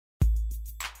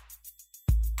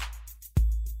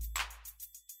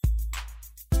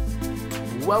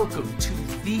Welcome to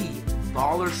the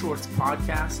Baller Shorts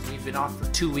podcast. We've been off for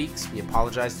 2 weeks. We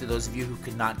apologize to those of you who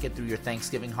could not get through your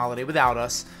Thanksgiving holiday without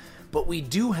us. But we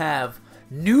do have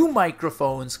new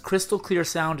microphones, crystal clear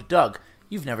sound. Doug,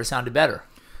 you've never sounded better.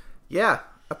 Yeah,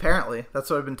 apparently.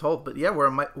 That's what I've been told. But yeah,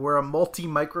 we're a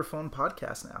multi-microphone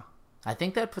podcast now. I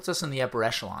think that puts us in the upper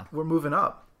echelon. We're moving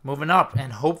up. Moving up,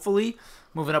 and hopefully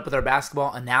moving up with our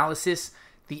basketball analysis.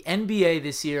 The NBA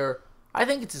this year, I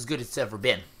think it's as good as it's ever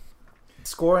been.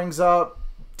 Scoring's up.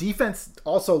 Defense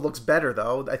also looks better,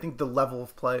 though. I think the level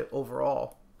of play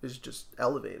overall is just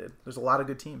elevated. There's a lot of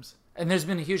good teams. And there's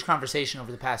been a huge conversation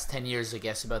over the past 10 years, I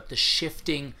guess, about the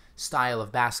shifting style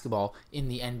of basketball in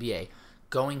the NBA.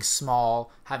 Going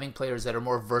small, having players that are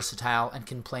more versatile and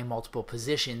can play multiple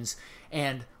positions.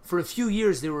 And for a few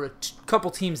years, there were a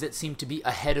couple teams that seemed to be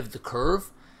ahead of the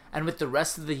curve. And with the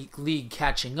rest of the league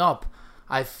catching up,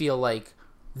 I feel like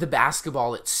the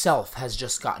basketball itself has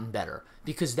just gotten better.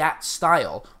 Because that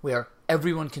style, where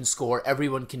everyone can score,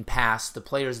 everyone can pass, the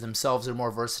players themselves are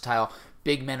more versatile,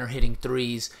 big men are hitting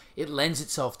threes, it lends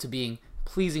itself to being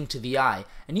pleasing to the eye.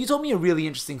 And you told me a really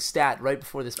interesting stat right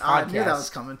before this podcast. I knew that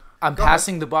was coming. I'm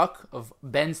passing the buck of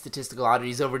Ben's statistical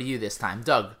oddities over to you this time.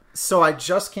 Doug. So I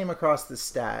just came across this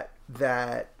stat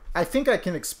that I think I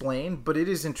can explain, but it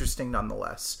is interesting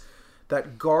nonetheless.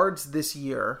 That guards this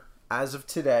year, as of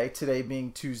today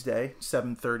being Tuesday,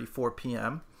 7:34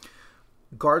 p.m.,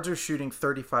 guards are shooting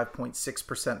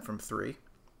 35.6% from three.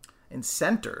 And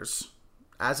centers,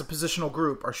 as a positional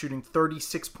group, are shooting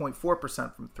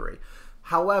 36.4% from three.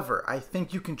 However, I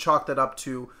think you can chalk that up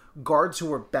to guards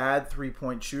who are bad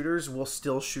three-point shooters will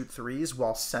still shoot threes,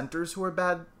 while centers who are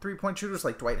bad three-point shooters,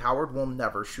 like Dwight Howard, will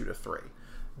never shoot a three.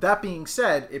 That being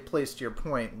said, it plays to your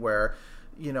point where,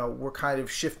 you know, we're kind of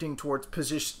shifting towards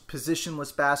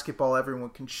positionless basketball. Everyone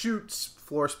can shoot.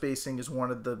 Floor spacing is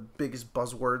one of the biggest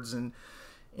buzzwords in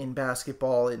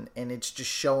basketball, and it's just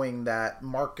showing that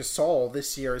Marc Gasol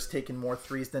this year has taken more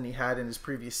threes than he had in his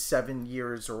previous 7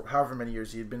 years, or however many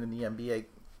years he had been in the NBA,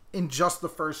 in just the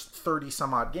first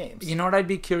 30-some-odd games. You know what I'd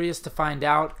be curious to find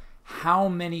out? How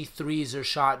many threes are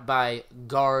shot by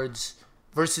guards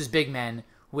versus big men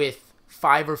with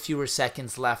 5 or fewer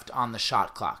seconds left on the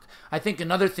shot clock. I think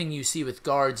another thing you see with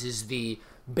guards is the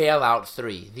bailout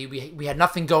three. We had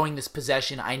nothing going this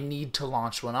possession. I need to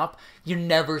launch one up. You're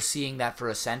never seeing that for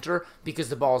a center because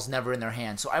the ball's never in their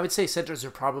hands. So I would say centers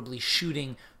are probably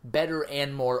shooting better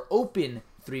and more open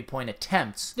three-point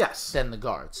attempts than the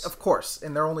guards. Of course.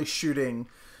 And they're only shooting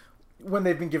when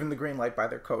they've been given the green light by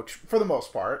their coach, for the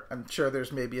most part. I'm sure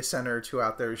there's maybe a center or two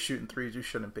out there who's shooting threes who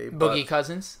shouldn't be. Boogie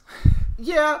Cousins?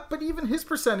 Yeah, but even his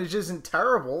percentage isn't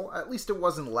terrible. At least it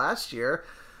wasn't last year,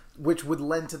 which would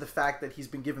lend to the fact that he's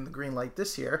been given the green light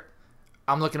this year.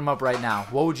 I'm looking him up right now.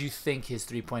 What would you think his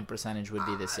three-point percentage would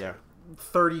be this year?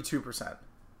 32%.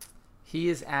 He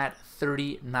is at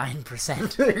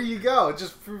 39%. There you go.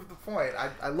 Just proved the point.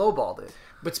 I lowballed it.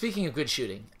 But speaking of good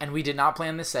shooting, and we did not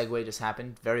plan this segue, just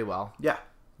happened very well. Yeah.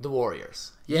 The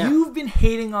Warriors. Yeah. You've been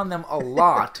hating on them a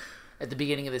lot at the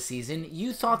beginning of the season.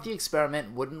 You thought the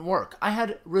experiment wouldn't work. I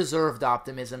had reserved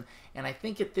optimism, and I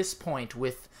think at this point,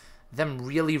 with them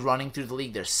really running through the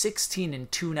league, they're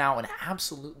 16-2 now and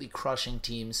absolutely crushing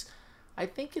teams. I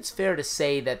think it's fair to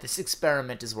say that this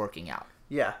experiment is working out.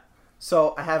 Yeah.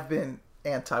 So I have been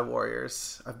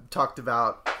anti-Warriors. I've talked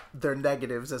about their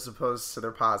negatives as opposed to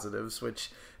their positives,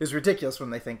 which is ridiculous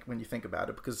when you think about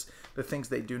it, because the things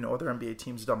they do no other NBA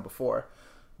teams done before.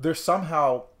 Their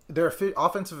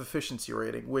offensive efficiency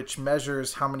rating, which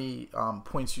measures how many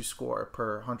points you score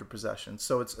per 100 possessions.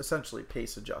 So it's essentially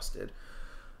pace adjusted.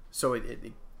 So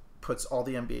it puts all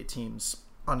the NBA teams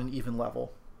on an even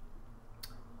level.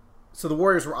 So the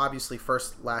Warriors were obviously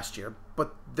first last year,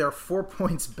 but they're 4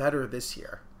 points better this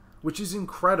year, which is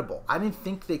incredible. I didn't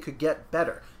think they could get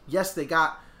better. Yes, they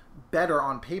got better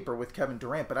on paper with Kevin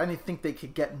Durant, but I didn't think they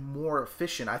could get more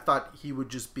efficient. I thought he would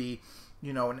just be,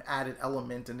 an added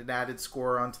element and an added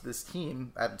scorer onto this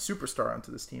team, added superstar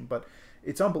onto this team, but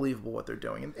it's unbelievable what they're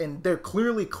doing. And they're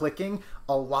clearly clicking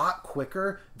a lot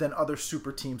quicker than other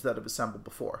super teams that have assembled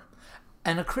before.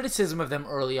 And a criticism of them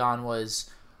early on was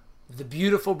the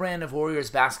beautiful brand of Warriors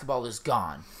basketball is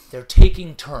gone. They're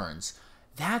taking turns.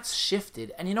 That's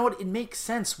shifted. And you know what? It makes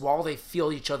sense while they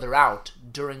feel each other out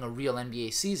during a real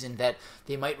NBA season that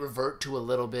they might revert to a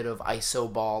little bit of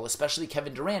iso ball, especially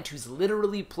Kevin Durant, who's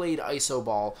literally played iso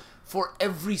ball for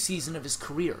every season of his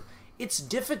career. It's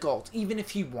difficult, even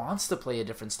if he wants to play a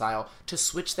different style, to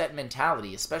switch that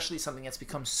mentality, especially something that's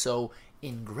become so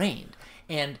ingrained.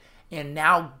 And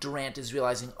now Durant is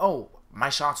realizing, my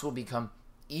shots will become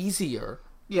easier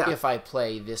if I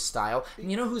play this style. And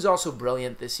you know who's also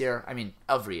brilliant this year? I mean,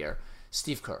 every year.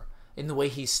 Steve Kerr. In the way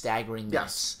he's staggering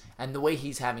minutes. Yes. And the way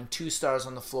he's having 2 stars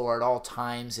on the floor at all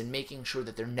times and making sure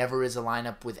that there never is a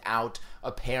lineup without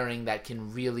a pairing that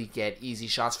can really get easy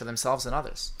shots for themselves and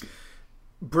others.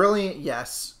 Brilliant,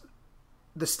 yes.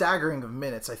 The staggering of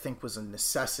minutes, I think, was a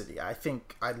necessity.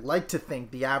 I'd like to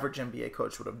think the average NBA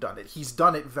coach would have done it. He's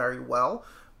done it very well,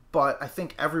 but I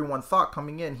think everyone thought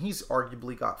coming in, he's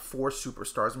arguably got 4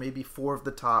 superstars, maybe 4 of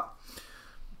the top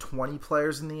 20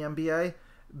 players in the NBA.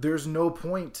 There's no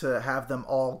point to have them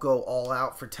all go all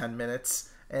out for 10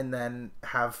 minutes and then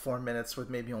have 4 minutes with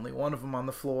maybe only one of them on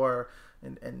the floor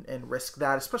and risk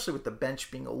that, especially with the bench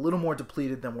being a little more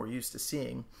depleted than we're used to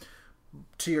seeing.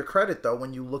 To your credit, though,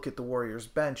 when you look at the Warriors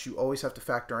bench, you always have to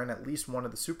factor in at least one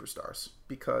of the superstars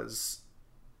because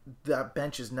that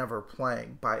bench is never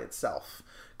playing by itself.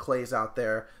 Klay's out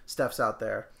there, Steph's out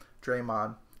there,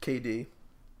 Draymond, KD,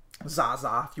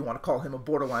 Zaza, if you want to call him a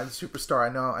borderline superstar.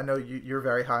 I know you're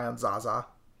very high on Zaza.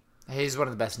 He's one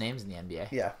of the best names in the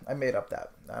NBA. Yeah, I made up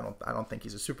that. I don't think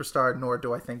he's a superstar, nor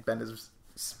do I think Ben is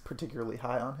particularly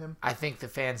high on him. I think the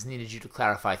fans needed you to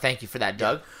clarify. Thank you for that,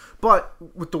 Doug. But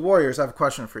with the Warriors, I have a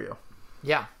question for you.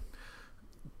 Yeah.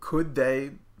 Could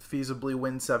they feasibly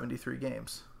win 73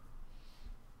 games?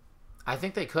 I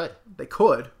think they could. They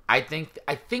could. I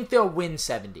think they'll win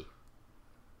 70.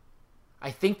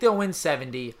 I think they'll win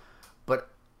 70, but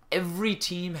every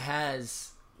team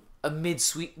has a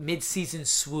mid-season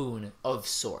swoon of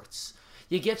sorts.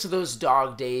 You get to those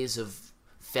dog days of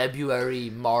February,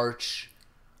 March.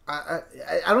 I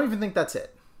don't even think that's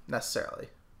it, necessarily.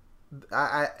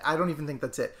 I don't even think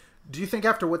that's it. Do you think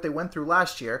after what they went through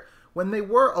last year, when they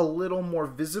were a little more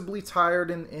visibly tired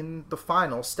in the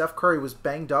finals, Steph Curry was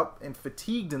banged up and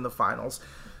fatigued in the finals,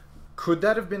 could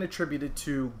that have been attributed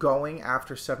to going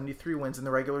after 73 wins in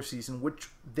the regular season, which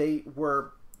they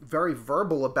were very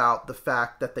verbal about the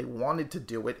fact that they wanted to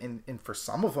do it, and for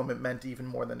some of them it meant even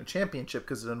more than a championship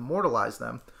because it immortalized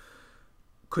them.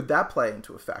 Could that play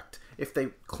into effect? If they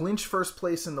clinch first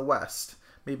place in the West,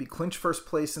 maybe clinch first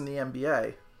place in the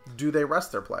NBA, do they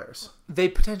rest their players? They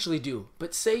potentially do.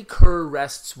 But say Kerr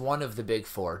rests one of the big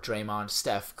 4, Draymond,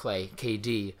 Steph, Klay,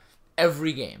 KD,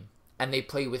 every game, and they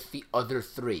play with the other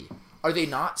 3. Are they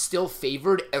not still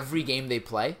favored every game they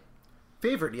play?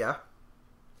 Favored, yeah.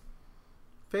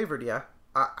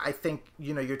 I think,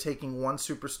 you're taking one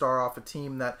superstar off a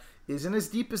team that isn't as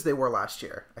deep as they were last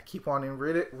year. I keep wanting to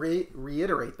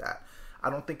reiterate that. I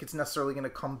don't think it's necessarily going to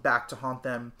come back to haunt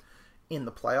them in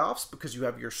the playoffs because you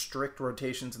have your strict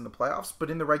rotations in the playoffs,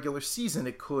 but in the regular season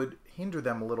it could hinder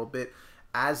them a little bit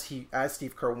as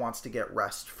Steve Kerr wants to get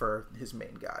rest for his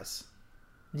main guys.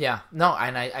 Yeah, no,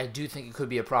 and I do think it could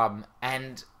be a problem.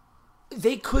 And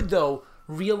they could, though,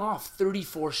 reel off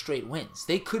 34 straight wins.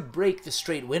 They could break the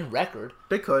straight win record.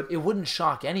 They could. It wouldn't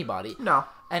shock anybody. No.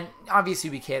 And obviously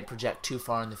we can't project too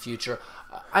far in the future.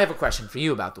 I have a question for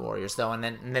you about the Warriors, though, and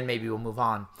then maybe we'll move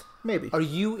on. Maybe. Are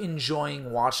you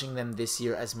enjoying watching them this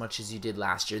year as much as you did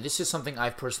last year? This is something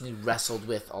I've personally wrestled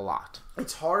with a lot.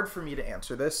 It's hard for me to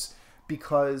answer this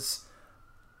because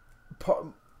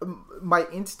my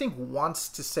instinct wants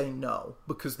to say no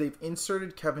because they've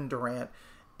inserted Kevin Durant,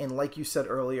 and like you said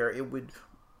earlier, it would,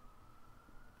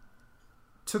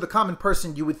 to the common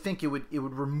person, you would think it would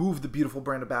remove the beautiful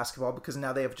brand of basketball because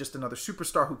now they have just another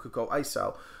superstar who could go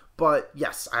ISO. But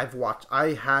yes, I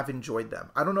have enjoyed them.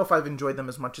 I don't know if I've enjoyed them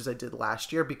as much as I did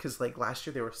last year because last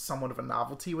year they were somewhat of a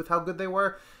novelty with how good they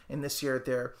were, and this year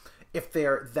if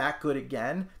they're that good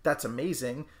again, that's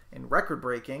amazing and record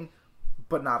breaking,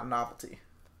 but not a novelty.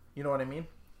 You know what I mean?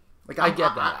 I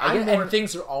get that. And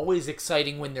things are always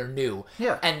exciting when they're new.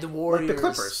 Yeah. And the Warriors, like the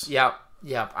Clippers. Yeah.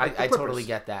 I totally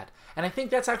get that. And I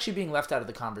think that's actually being left out of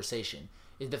the conversation,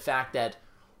 is the fact that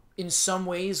in some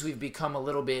ways we've become a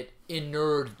little bit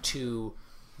inured to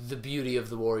the beauty of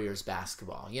the Warriors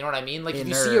basketball. You know what I mean? Like if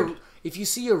you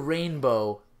see a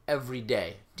rainbow every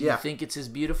day, do you think it's as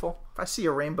beautiful? If I see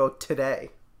a rainbow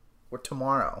today or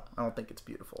tomorrow, I don't think it's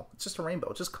beautiful. It's just a rainbow.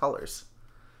 It's just colors.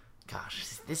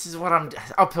 Gosh, this is what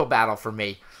uphill battle for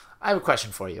me. I have a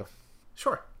question for you.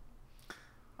 Sure.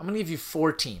 I'm going to give you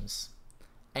 4 teams,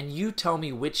 and you tell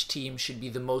me which team should be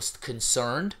the most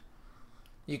concerned.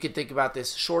 You can think about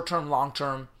this short-term,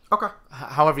 long-term. Okay.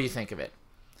 However you think of it.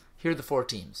 Here are the 4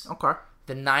 teams. Okay.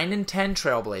 The 9-10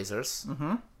 Trailblazers.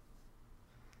 Mm-hmm.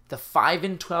 The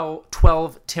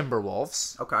 5-12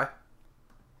 Timberwolves. Okay.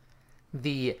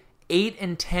 The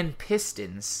 8-10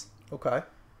 Pistons. Okay.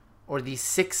 Or the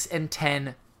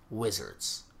 6-10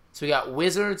 Wizards. So we got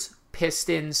Wizards,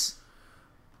 Pistons,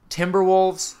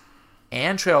 Timberwolves,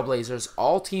 and Trailblazers,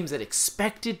 all teams that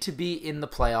expected to be in the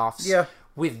playoffs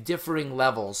with differing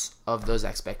levels of those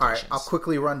expectations. All right, I'll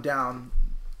quickly run down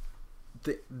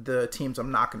the teams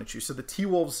I'm not going to choose. So the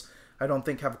T-Wolves, I don't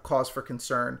think have cause for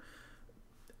concern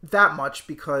that much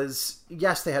because,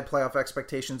 yes, they had playoff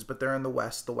expectations, but they're in the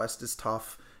West. The West is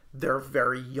tough. They're a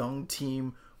very young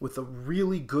team with a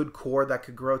really good core that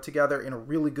could grow together and a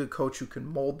really good coach who can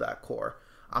mold that core.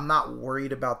 I'm not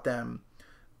worried about them.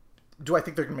 Do I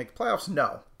think they're going to make the playoffs?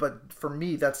 No. But for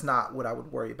me, that's not what I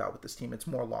would worry about with this team. It's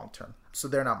more long-term. So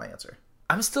they're not my answer.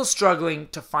 I'm still struggling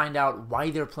to find out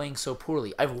why they're playing so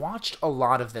poorly. I've watched a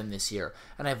lot of them this year,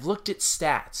 and I've looked at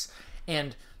stats,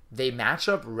 and they match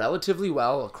up relatively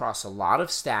well across a lot of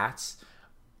stats,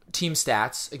 team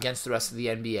stats, against the rest of the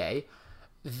NBA.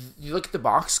 You look at the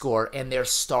box score, and their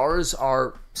stars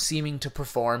are seeming to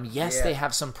perform. Yes, they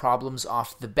have some problems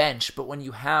off the bench, but when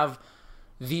you have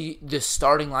the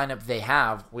starting lineup they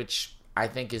have, which I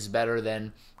think is better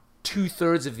than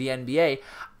 2/3 of the NBA,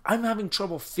 I'm having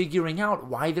trouble figuring out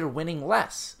why they're winning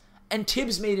less. And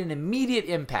Tibbs made an immediate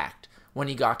impact when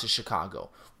he got to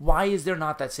Chicago. Why is there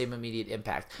not that same immediate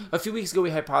impact? A few weeks ago, we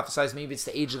hypothesized maybe it's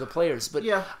the age of the players, but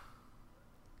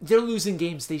they're losing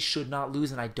games they should not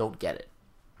lose, and I don't get it.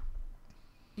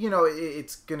 You know,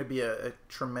 it's going to be a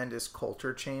tremendous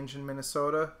culture change in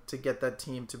Minnesota to get that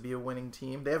team to be a winning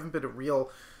team. They haven't been a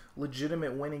real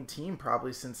legitimate winning team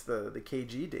probably since the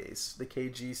KG days. The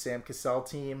KG Sam Cassell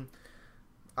team.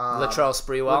 Latrell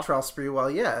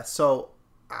Sprewell, yeah. So,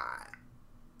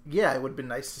 it would have been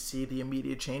nice to see the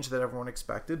immediate change that everyone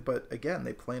expected. But again,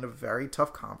 they play in a very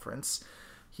tough conference.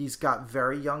 He's got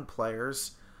very young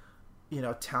players. You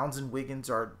know, Towns and Wiggins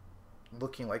are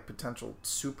looking like potential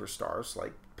superstars,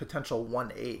 like potential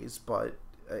 1As, but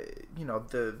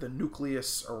the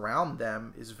nucleus around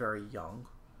them is very young.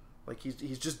 Like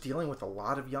he's just dealing with a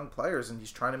lot of young players, and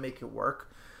he's trying to make it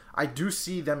work. I do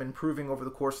see them improving over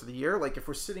the course of the year. Like if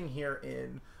we're sitting here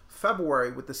in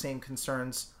February with the same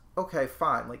concerns, okay,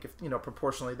 fine. Like if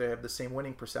proportionally they have the same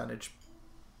winning percentage,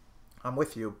 I'm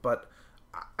with you, but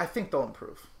I think they'll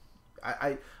improve.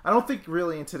 I don't think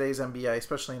really in today's NBA,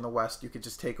 especially in the West, you could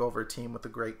just take over a team with a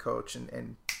great coach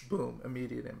and boom,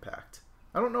 immediate impact.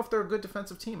 I don't know if they're a good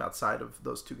defensive team outside of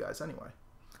those two guys anyway.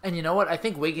 And you know what? I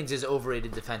think Wiggins is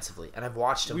overrated defensively, and I've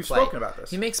watched him play. We've spoken about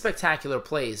this. He makes spectacular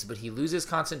plays, but he loses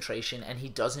concentration, and he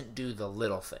doesn't do the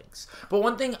little things. But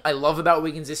one thing I love about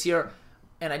Wiggins this year,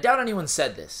 and I doubt anyone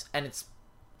said this, and it's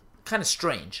kind of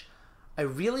strange, I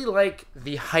really like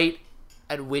the height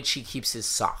at which he keeps his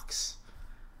socks.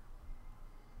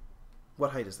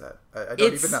 What height is that? I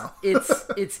don't even know.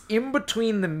 it's in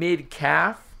between the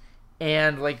mid-calf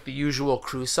and like the usual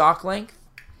crew sock length.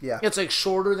 Yeah. It's like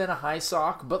shorter than a high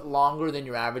sock, but longer than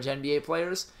your average NBA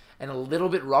players, and a little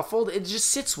bit ruffled. It just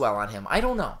sits well on him. I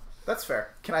don't know. That's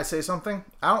fair. Can I say something?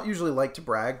 I don't usually like to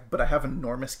brag, but I have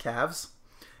enormous calves,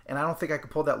 and I don't think I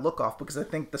could pull that look off because I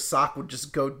think the sock would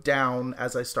just go down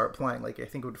as I start playing. Like I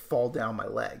think it would fall down my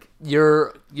leg.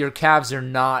 Your calves are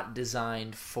not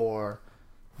designed for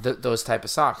those type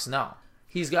of socks. No.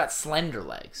 He's got slender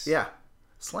legs. Yeah.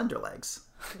 Slender legs.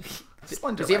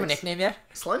 Does he have a nickname yet?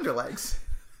 Slender legs.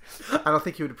 I don't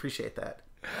think he would appreciate that.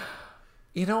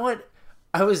 You know what?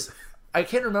 I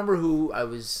can't remember who I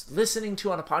was listening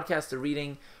to on a podcast or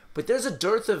reading, but there's a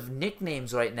dearth of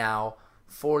nicknames right now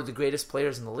for the greatest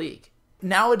players in the league.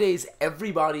 Nowadays,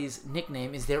 everybody's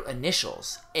nickname is their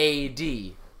initials. AD,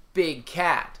 Big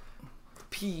Cat,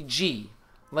 PG.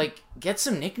 Like, get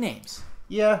some nicknames.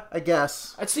 Yeah, I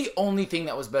guess. That's the only thing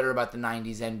that was better about the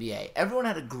 90s NBA. Everyone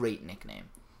had a great nickname.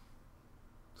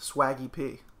 Swaggy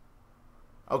P.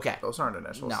 Okay. Those aren't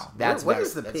initials. No, that's what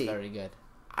is the that's P? very good.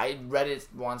 I read it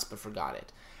once but forgot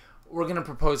it. We're going to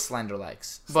propose slender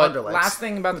legs. Slender but legs. Last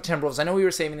thing about the Timberwolves, I know we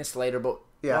were saving this later, but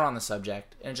Yeah. we're on the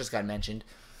subject, and it just got mentioned.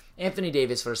 Anthony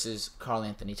Davis versus Karl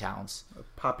Anthony Towns. A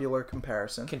popular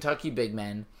comparison. Kentucky big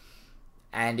men.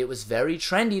 And it was very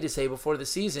trendy to say before the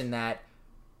season that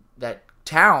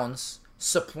Towns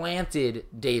supplanted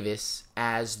Davis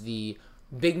as the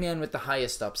big man with the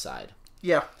highest upside.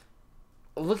 Yeah.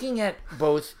 Looking at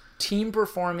both team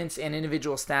performance and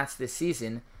individual stats this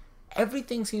season,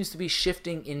 everything seems to be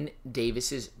shifting in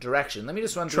Davis's direction. Let me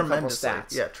just run through a couple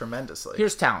stats. Yeah, tremendously.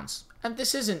 Here's Towns. And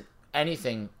this isn't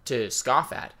anything to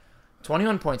scoff at.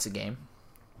 21 points a game,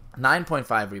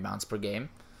 9.5 rebounds per game,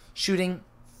 shooting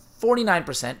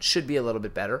 49%, should be a little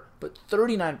bit better, but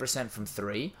 39% from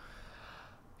three.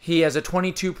 He has a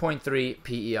 22.3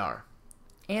 PER.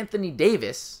 Anthony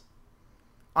Davis,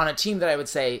 on a team that I would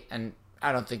say, and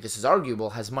I don't think this is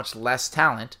arguable, has much less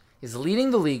talent, is leading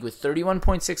the league with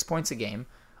 31.6 points a game,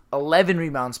 11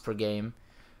 rebounds per game,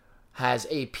 has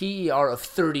a PER of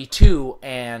 32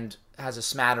 and has a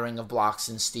smattering of blocks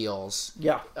and steals.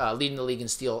 Yeah. Leading the league in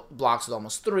steal blocks with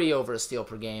almost 3 over a steal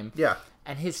per game. Yeah.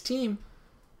 And his team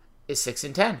is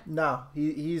 6-10. No,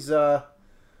 he's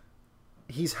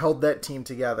held that team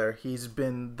together. He's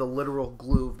been the literal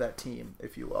glue of that team,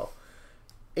 if you will.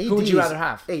 Who would you rather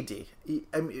have? AD.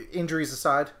 I mean, injuries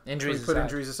aside. Injuries put aside.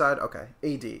 injuries aside. Okay.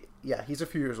 AD. Yeah, he's a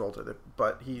few years older,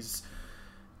 but he's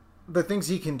the things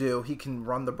he can do. He can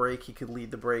run the break. He could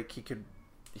lead the break. He could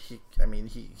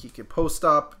post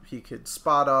up. He could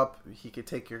spot up. He could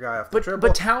take your guy off the dribble.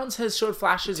 But Towns has showed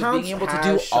flashes of being able to do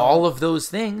has shown- all of those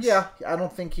things. Yeah, I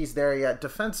don't think he's there yet.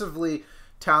 Defensively,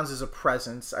 Towns is a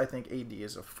presence. I think AD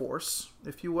is a force,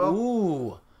 if you will.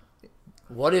 Ooh.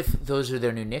 What if those are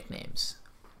their new nicknames?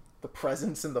 The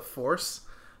presence and the force.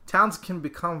 Towns can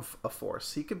become a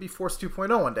force. He could be Force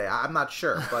 2.0 one day. I'm not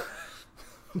sure, but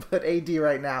but AD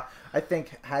right now, I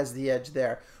think, has the edge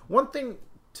there. One thing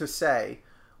to say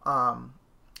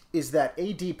is that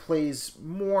AD plays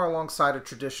more alongside a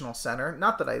traditional center.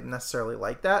 Not that I necessarily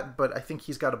like that, but I think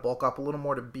he's got to bulk up a little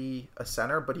more to be a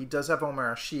center. But he does have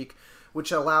Omer Asik,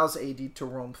 which allows AD to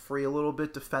roam free a little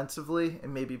bit defensively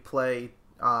and maybe play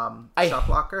shot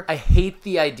blocker. I hate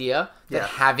the idea that Yeah.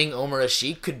 having Omer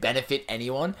Asik could benefit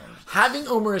anyone. Having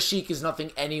Omer Asik is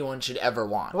nothing anyone should ever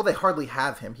want. Well, they hardly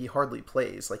have him. He hardly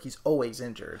plays. Like, he's always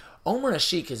injured. Omer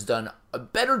Asik has done a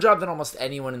better job than almost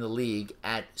anyone in the league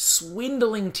at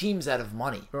swindling teams out of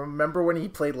money. Remember when he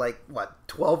played,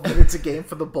 12 minutes a game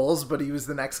for the Bulls, but he was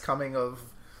the next coming of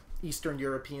Eastern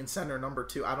European center number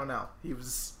 2? I don't know. He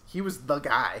was the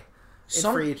guy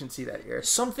in free agency that year.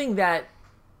 Something that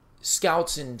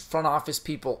scouts and front office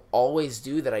people always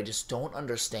do that I just don't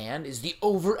understand is the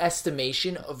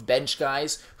overestimation of bench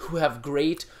guys who have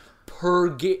great per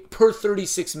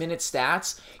 36 minute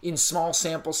stats in small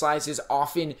sample sizes,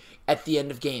 often at the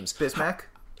end of games. Bismack?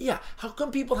 Yeah, how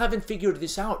come people haven't figured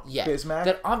this out yet? Bismack?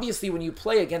 That obviously when you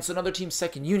play against another team's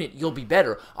second unit, you'll be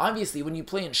better. Obviously when you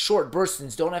play in short bursts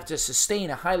and don't have to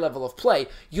sustain a high level of play,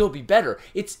 you'll be better.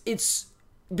 It's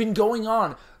been going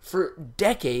on for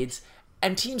decades,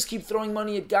 and teams keep throwing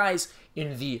money at guys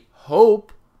in the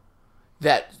hope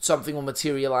that something will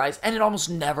materialize, and it almost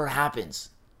never happens.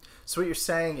 So what you're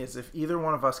saying is if either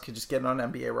one of us could just get on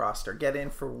an NBA roster, get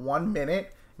in for 1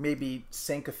 minute, maybe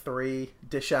sink a 3,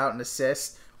 dish out an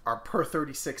assist, our per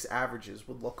 36 averages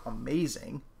would look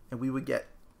amazing, and we would get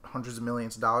hundreds of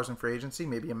millions of dollars in free agency,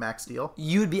 maybe a max deal.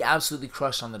 You'd be absolutely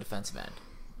crushed on the defensive end.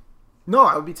 No,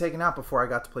 I would be taken out before I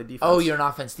got to play defense. Oh, you're an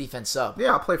offense-defense sub.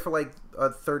 Yeah, I'll play for a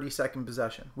 30-second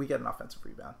possession. We get an offensive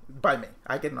rebound. By me.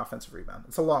 I get an offensive rebound.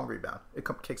 It's a long rebound. It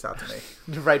kicks out to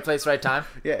me. Right place, right time?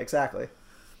 Yeah, exactly.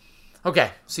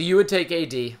 Okay, so you would take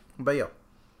AD. But yo.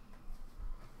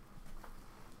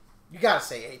 You gotta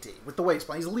say AD with the way he's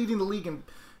playing. He's leading the league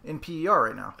in PER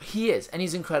right now. He is, and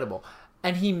he's incredible.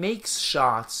 And he makes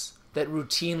shots that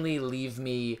routinely leave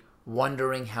me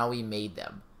wondering how he made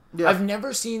them. Yeah. I've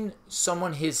never seen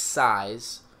someone his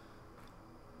size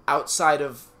outside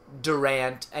of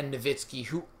Durant and Nowitzki,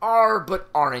 who are but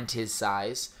aren't his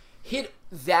size, hit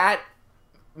that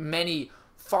many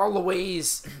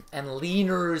fallaways and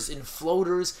leaners and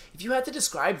floaters. If you had to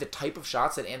describe the type of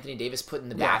shots that Anthony Davis put in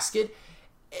the basket,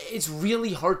 it's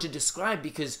really hard to describe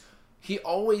because he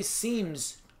always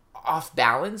seems off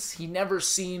balance. He never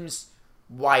seems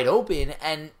wide open,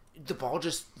 and the ball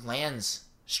just lands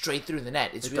straight through the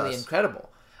net. It's really incredible.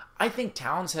 I think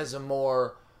Towns has a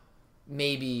more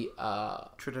maybe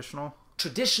traditional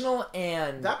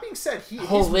and that being said,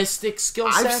 holistic skill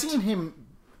set. I've seen him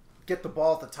get the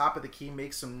ball at the top of the key,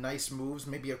 make some nice moves,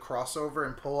 maybe a crossover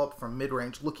and pull up from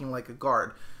mid-range looking like a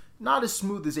guard. Not as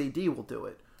smooth as AD will do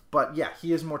it. But yeah,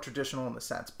 he is more traditional in the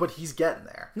sense. But he's getting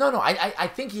there. No, I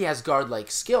think he has guard-like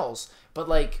skills. But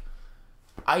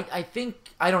I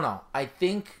don't know. I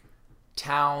think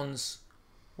Towns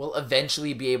will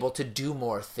eventually be able to do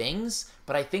more things.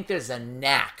 But I think there's a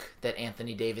knack that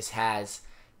Anthony Davis has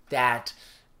that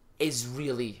is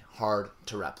really hard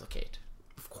to replicate.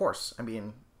 Of course. I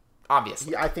mean,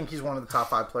 obviously. I think he's one of the top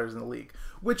 5 players in the league.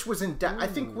 Which was I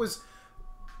think was...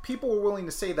 People were willing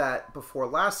to say that before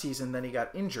last season, then he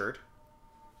got injured.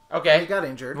 Okay. He got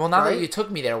injured. Well, now that you took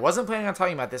me there, wasn't planning on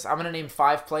talking about this. I'm going to name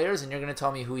 5 players, and you're going to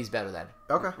tell me who he's better than.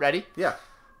 Okay. Ready? Yeah.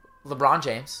 LeBron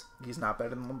James. He's not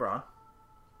better than LeBron.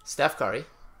 Steph Curry.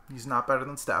 He's not better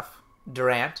than Steph.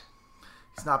 Durant.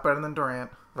 He's not better than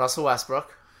Durant. Russell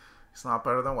Westbrook. He's not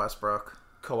better than Westbrook.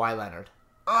 Kawhi Leonard.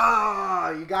 Ah,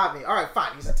 you got me. All right,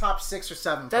 fine. He's a top 6 or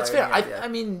 7 That's player. fair. I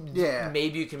mean,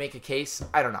 maybe you can make a case.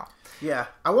 I don't know. Yeah,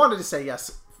 I wanted to say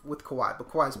yes with Kawhi, but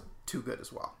Kawhi's too good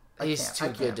as well. He's too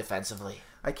good defensively.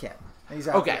 I can't. And he's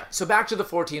out Okay, there. so back to the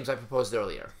 4 teams I proposed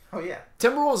earlier. Oh, yeah.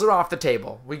 Timberwolves are off the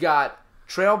table. We got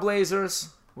Trailblazers,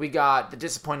 we got the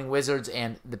disappointing Wizards,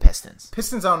 and the Pistons.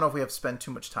 Pistons, I don't know if we have to spend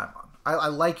too much time on. I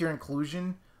like your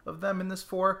inclusion of them in this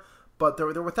 4, but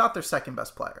they're without their second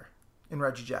best player in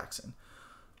Reggie Jackson.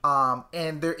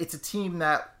 And it's a team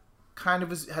that kind of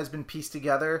has been pieced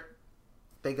together.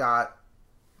 They got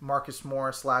Marcus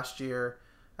Morris last year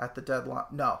at the deadline.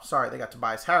 No, sorry, they got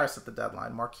Tobias Harris at the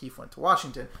deadline. Mark Keefe went to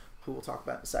Washington, who we'll talk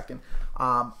about in a second.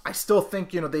 I still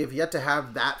think they've yet to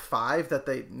have that 5 that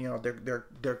they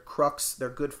their crux, their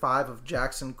good 5 of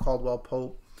Jackson, Caldwell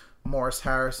Pope, Morris,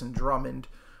 Harris, and Drummond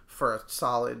for a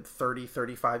solid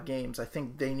 30-35 games. I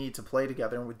think they need to play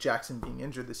together, and with Jackson being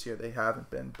injured this year, they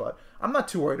haven't been. But I'm not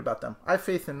too worried about them. I have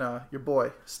faith in your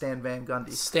boy Stan Van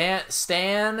Gundy.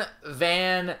 Stan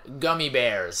Van Gummy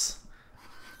Bears.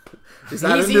 Is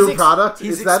that a new product?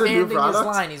 He's Is that a new expanding product? his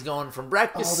line. He's going from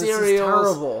breakfast This is cereals.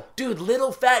 terrible. Dude,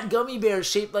 little fat gummy bears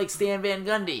shaped like Stan Van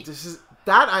Gundy.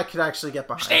 That I could actually get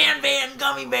behind. Stan Van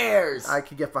Gummy Bears. I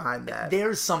could get behind that.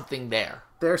 There's something there.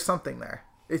 There's something there.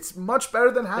 It's much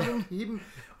better than having him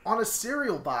on a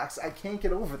cereal box. I can't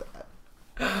get over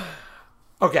that.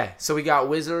 Okay, so we got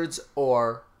Wizards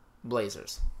or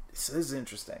Blazers. This is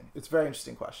interesting. It's a very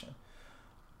interesting question.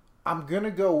 I'm going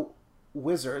to go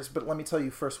Wizards, but let me tell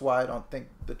you first why I don't think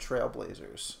the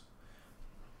Trailblazers.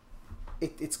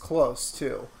 It's close,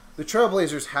 too. The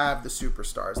Trailblazers have the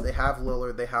superstars. They have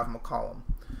Lillard. They have McCollum.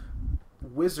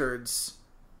 Wizards,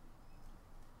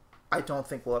 I don't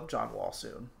think will have John Wall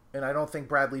soon. And I don't think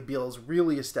Bradley Beal is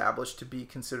really established to be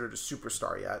considered a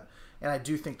superstar yet. And I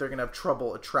do think they're going to have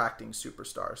trouble attracting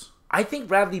superstars. I think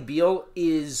Bradley Beal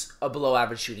is a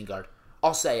below-average shooting guard.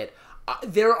 I'll say it.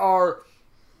 There are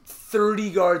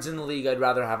 30 guards in the league I'd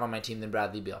rather have on my team than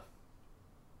Bradley Beal.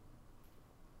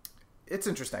 It's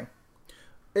interesting.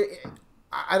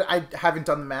 I haven't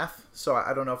done the math, so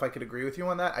I don't know if I could agree with you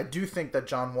on that. I do think that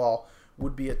John Wall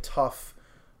would be a tough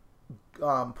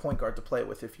point guard to play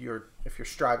with if you're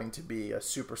striving to be a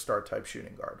superstar type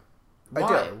shooting guard.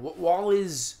 Why? Wall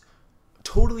is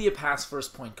totally a pass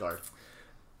first point guard.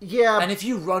 Yeah, and if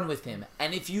you run with him,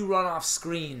 and if you run off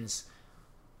screens,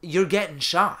 you're getting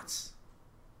shots.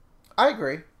 I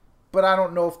agree, but I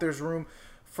don't know if there's room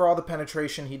for all the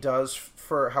penetration he does,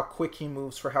 for how quick he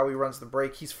moves, for how he runs the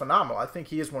break. He's phenomenal. I think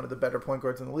he is one of the better point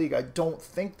guards in the league. I don't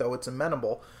think, though, it's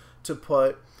amenable to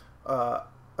put a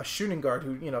shooting guard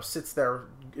who, sits there,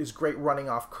 is great running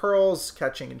off curls,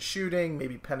 catching and shooting,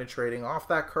 maybe penetrating off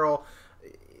that curl.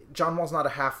 John Wall's not a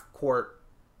half-court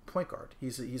point guard.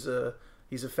 He's a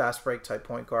fast break type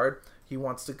point guard. He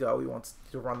wants to go. He wants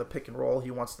to run the pick and roll.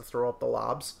 He wants to throw up the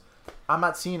lobs. I'm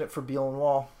not seeing it for Beal and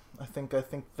Wall. I think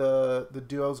the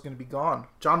duo is going to be gone.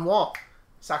 John Wall,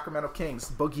 Sacramento Kings.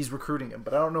 Boogie's recruiting him,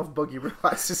 but I don't know if Boogie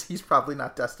realizes he's probably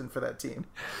not destined for that team.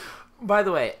 By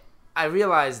the way, I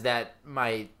realized that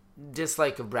my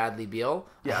dislike of Bradley Beal,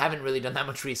 I haven't really done that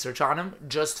much research on him,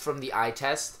 just from the eye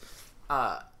test.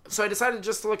 So I decided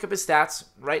just to look up his stats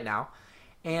right now.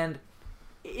 And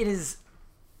in his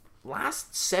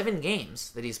last 7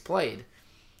 games that he's played,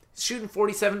 he's shooting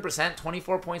 47%,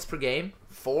 24 points per game,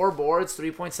 4 boards,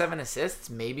 3.7 assists.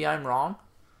 Maybe I'm wrong.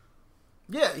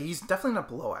 Yeah, he's definitely not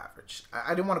below average.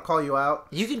 I didn't want to call you out.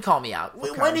 You can call me out.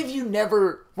 Okay.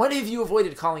 When have you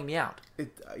avoided calling me out?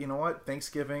 You know what?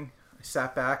 Thanksgiving, I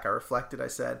sat back, I reflected, I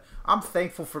said, I'm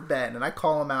thankful for Ben, and I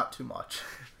call him out too much.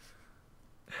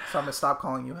 So I'm going to stop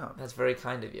calling you out. That's very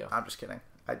kind of you. I'm just kidding.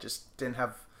 I just didn't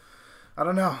have... I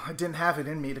don't know. I didn't have it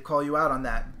in me to call you out on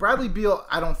that. Bradley Beal,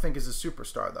 I don't think is a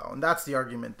superstar, though. And that's the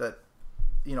argument that,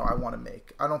 I want to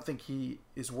make. I don't think he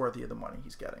is worthy of the money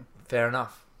he's getting. Fair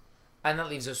enough. And that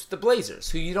leaves us with the Blazers,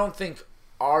 who you don't think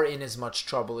are in as much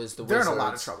trouble as the Wizards. They're in a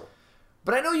lot of trouble.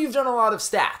 But I know you've done a lot of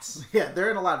stats. Yeah, they're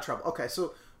in a lot of trouble. Okay,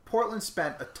 so Portland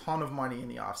spent a ton of money in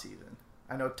the offseason.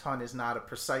 I know ton is not a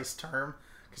precise term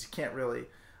because you can't really...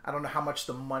 I don't know how much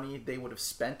the money they would have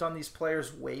spent on these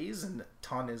players weighs, and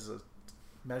ton is a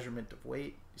measurement of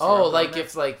weight. Oh, like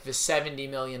if the $70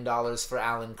 million for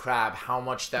Alan Crabb, how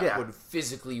much that would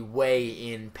physically weigh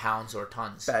in pounds or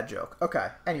tons. Bad joke. Okay.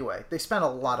 Anyway, they spent a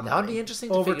lot of money. That would be interesting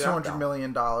to over figure out. $200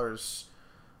 million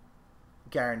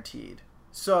guaranteed.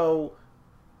 So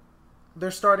they're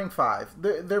starting 5.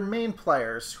 Their main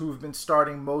players who have been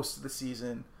starting most of the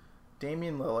season,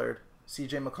 Damian Lillard,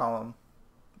 CJ McCollum,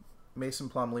 Mason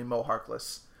Plumlee, Mo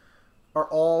Harkless, are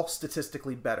all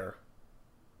statistically better.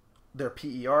 Their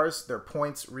PERs, their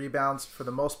points, rebounds, for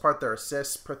the most part, their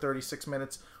assists per 36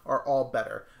 minutes are all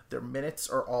better. Their minutes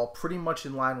are all pretty much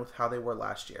in line with how they were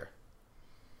last year.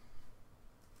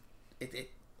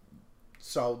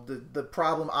 So the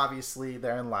problem, obviously,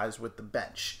 therein lies with the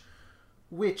bench.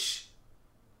 which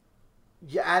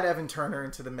you add Evan Turner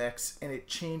into the mix, and it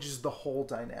changes the whole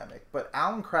dynamic. But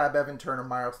Allen Crabbe, Evan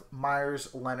Turner,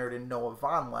 Myers Leonard, and Noah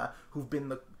Vonleh, who've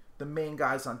been the main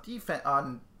guys on defense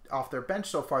off their bench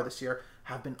so far this year,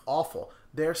 have been awful.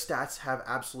 Their stats have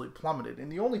absolutely plummeted,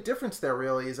 and the only difference there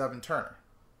really is Evan Turner.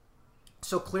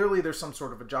 So clearly there's some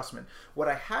sort of adjustment. What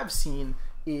I have seen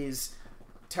is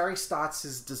Terry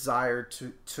Stotts' desire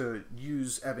to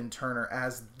use Evan Turner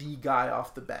as the guy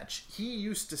off the bench. He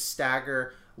used to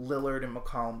stagger Lillard and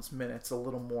McCollum's minutes a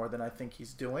little more than I think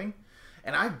he's doing.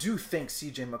 And I do think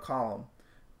CJ McCollum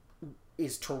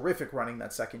is terrific running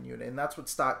that second unit, and that's what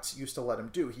Stotts used to let him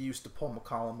do. He used to pull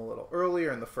McCollum a little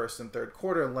earlier in the first and third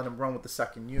quarter and let him run with the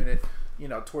second unit,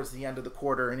 towards the end of the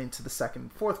quarter and into the second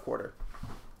and fourth quarter,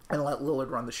 and let Lillard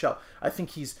run the show. I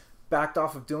think he's backed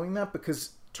off of doing that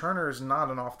because Turner is not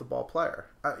an off-the-ball player.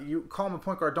 You call him a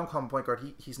point guard, don't call him a point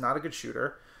guard. He's not a good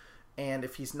shooter, and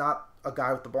if he's not a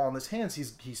guy with the ball in his hands,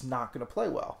 he's not going to play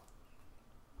well.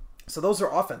 So those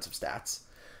are offensive stats.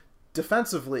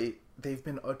 Defensively, they've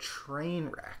been a train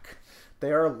wreck.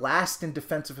 They are last in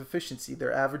defensive efficiency.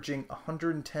 They're averaging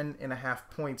 110.5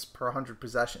 points per 100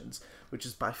 possessions, which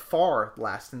is by far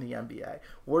last in the NBA.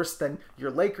 Worse than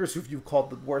your Lakers, who you've called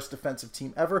the worst defensive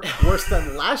team ever. Worse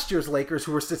than last year's Lakers,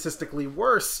 who were statistically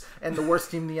worse and the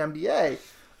worst team in the NBA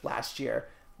last year.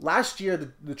 Last year,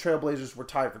 the Trailblazers were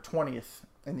tied for 20th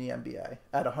in the NBA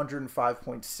at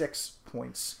 105.6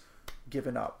 points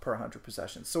given up per 100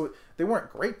 possessions. So they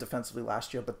weren't great defensively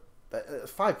last year, but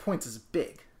 5 points is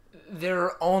big. There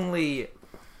are only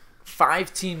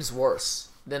 5 teams worse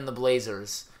than the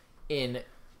Blazers in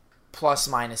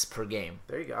plus-minus per game.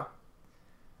 There you go.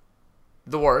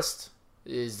 The worst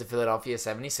is the Philadelphia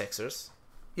 76ers.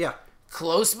 Yeah.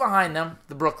 Close behind them,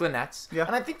 the Brooklyn Nets. Yeah.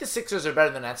 And I think the Sixers are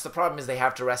better than the Nets. The problem is they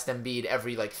have to rest Embiid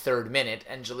every third minute,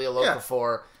 and Jahlil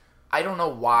Okafor, I don't know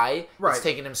why it's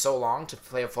taken him so long to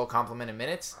play a full complement of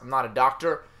minutes. I'm not a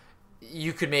doctor.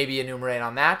 You could maybe enumerate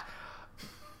on that.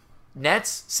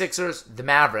 Nets, Sixers, the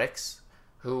Mavericks,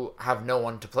 who have no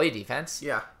one to play defense.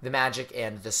 Yeah. The Magic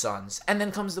and the Suns. And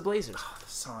then comes the Blazers. Oh, the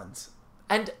Suns.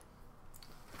 And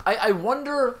I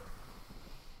wonder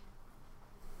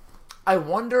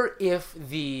if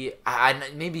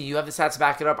maybe you have the stats to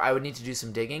back it up. I would need to do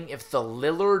some digging. If the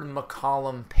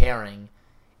Lillard-McCollum pairing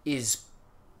is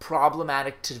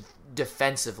problematic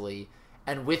defensively,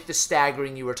 and with the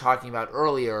staggering you were talking about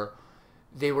earlier,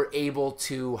 they were able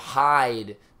to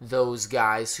hide those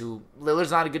guys who Lillard's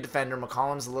not a good defender,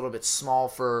 McCollum's a little bit small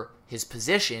for his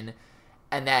position,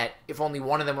 and that if only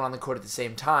one of them were on the court at the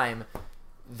same time,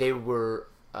 they were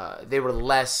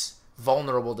less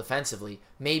vulnerable defensively.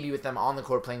 Maybe with them on the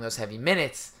court playing those heavy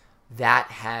minutes, that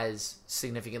has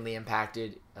significantly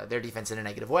impacted their defense in a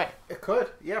negative way. It could,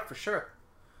 yeah, for sure.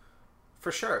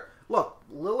 For sure. Look,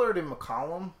 Lillard and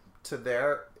McCollum, to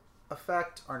their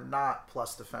effect, are not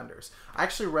plus defenders. I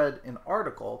actually read an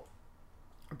article,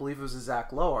 I believe it was a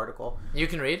Zach Lowe article. You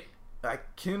can read? I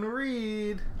can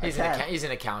read. He's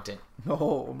an accountant.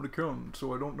 No, I'm an accountant,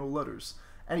 so I don't know letters.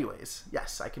 Anyways,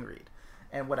 yes, I can read.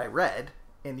 And what I read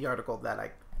in the article that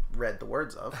I read the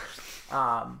words of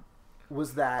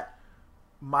was that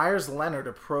Myers Leonard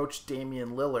approached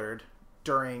Damian Lillard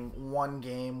during one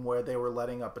game where they were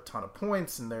letting up a ton of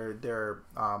points and their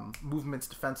movements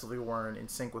defensively weren't in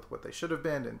sync with what they should have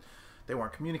been, and they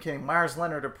weren't communicating. Myers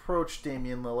Leonard approached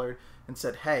Damian Lillard and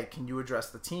said, hey, can you address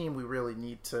the team? We really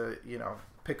need to,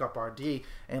 pick up our D.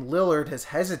 And Lillard has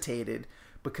hesitated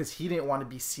because he didn't want to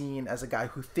be seen as a guy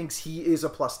who thinks he is a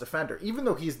plus defender, even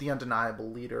though he's the undeniable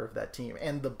leader of that team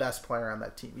and the best player on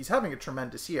that team. He's having a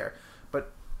tremendous year,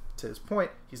 but to his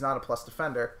point, he's not a plus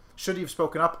defender. Should he have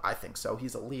spoken up? I think so.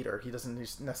 He's a leader. He doesn't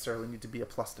necessarily need to be a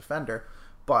plus defender,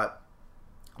 but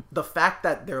the fact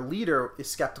that their leader is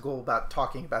skeptical about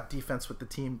talking about defense with the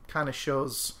team kind of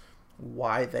shows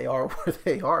why they are where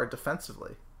they are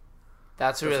defensively.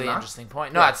 That's a really interesting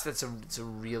point. No, it's a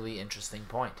really interesting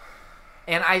point.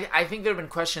 And I think there have been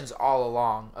questions all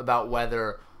along about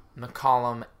whether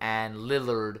McCollum and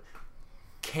Lillard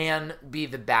can be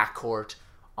the backcourt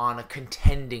on a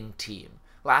contending team.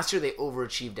 Last year, they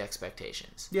overachieved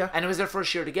expectations. Yeah. And it was their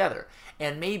first year together.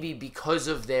 And maybe because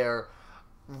of their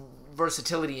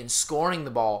versatility in scoring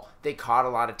the ball, they caught a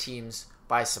lot of teams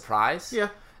by surprise. Yeah.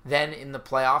 Then in the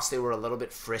playoffs, they were a little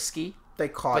bit frisky. They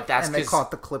caught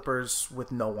the Clippers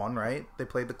with no one, right? They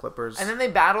played the Clippers. And then they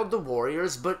battled the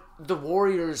Warriors, but the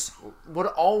Warriors would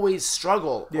always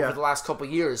struggle over the last couple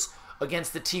of years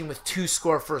against the team with 2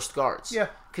 score first guards. Yeah.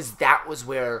 Because that was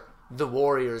where the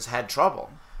Warriors had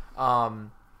trouble. And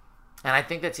I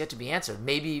think that's yet to be answered.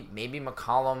 Maybe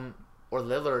McCollum or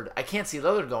Lillard. I can't see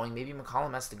Lillard going. Maybe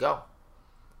McCollum has to go.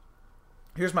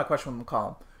 Here's my question with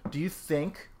McCollum. Do you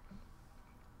think,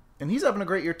 and he's having a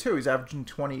great year too, he's averaging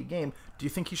 20 a game, do you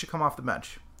think he should come off the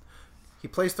bench? He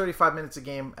plays 35 minutes a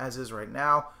game as is right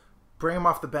now. Bring him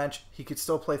off the bench. He could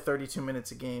still play 32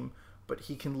 minutes a game, but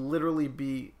he can literally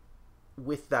be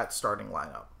with that starting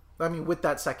lineup. I mean, with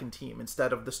that second team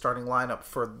instead of the starting lineup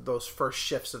for those first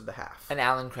shifts of the half. And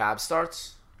Alan Crabb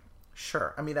starts?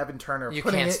 Sure. I mean, Evan Turner. You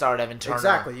can't start Evan Turner.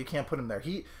 Exactly. You can't put him there.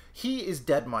 He is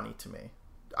dead money to me.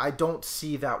 I don't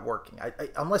see that working.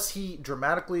 Unless he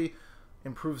dramatically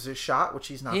improves his shot, which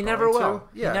he's not He going never will. to.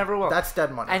 Yeah, he never will. That's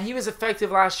dead money. And he was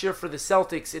effective last year for the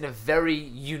Celtics in a very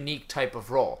unique type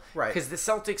of role. Right. Because the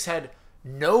Celtics had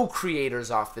no creators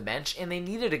off the bench, and they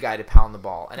needed a guy to pound the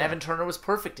ball. And Evan Turner was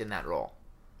perfect in that role.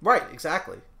 Right,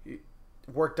 exactly. It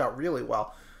worked out really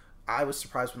well. I was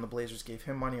surprised when the Blazers gave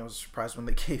him money. I was surprised when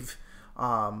they gave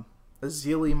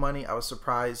Ezeli money. I was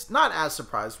surprised, not as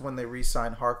surprised, when they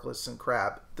re-signed Harkless and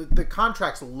Crabb. The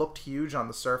contracts looked huge on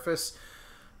the surface.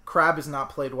 Crabb has not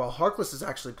played well. Harkless has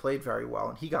actually played very well,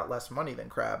 and he got less money than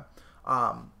Crabb.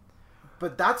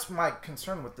 But that's my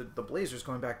concern with the Blazers,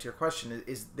 going back to your question,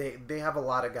 is they have a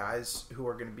lot of guys who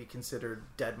are going to be considered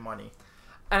dead money.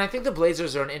 And I think the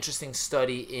Blazers are an interesting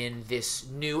study in this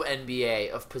new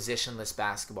NBA of positionless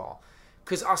basketball.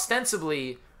 Because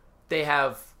ostensibly, they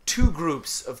have two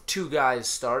groups of two guys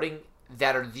starting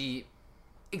that are the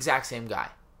exact same guy.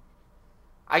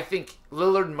 I think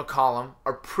Lillard and McCollum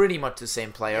are pretty much the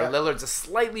same player. Yeah. Lillard's a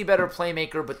slightly better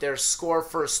playmaker, but they're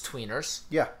score-first tweeners.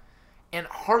 Yeah. And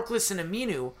Harkless and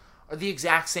Aminu are the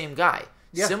exact same guy.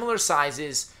 Yeah. Similar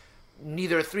sizes,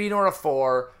 neither a 3 nor a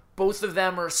 4. Both of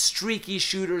them are streaky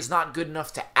shooters, not good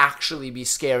enough to actually be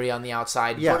scary on the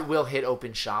outside, but will hit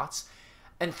open shots.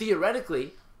 And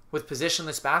theoretically, with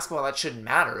positionless basketball, that shouldn't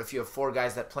matter if you have 4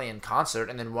 guys that play in concert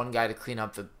and then one guy to clean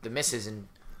up the misses and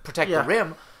protect the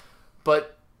rim.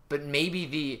 But maybe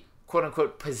the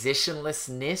quote-unquote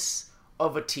positionlessness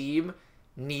of a team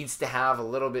needs to have a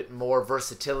little bit more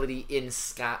versatility in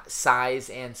size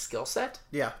and skill set.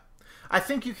 Yeah. I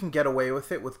think you can get away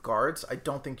with it with guards. I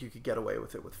don't think you could get away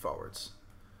with it with forwards.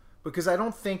 Because I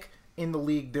don't think in the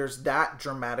league there's that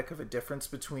dramatic of a difference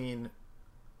between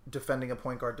defending a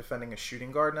point guard, defending a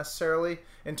shooting guard necessarily,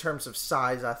 in terms of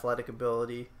size, athletic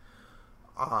ability,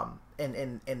 and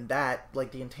that,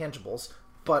 like the intangibles.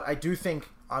 But I do think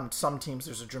on some teams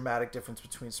there's a dramatic difference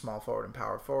between small forward and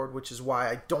power forward, which is why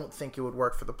I don't think it would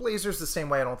work for the Blazers the same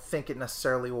way I don't think it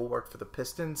necessarily will work for the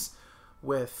Pistons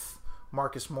with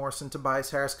Marcus Morris and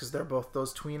Tobias Harris, because they're both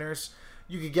those tweeners.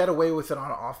 You could get away with it on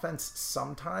offense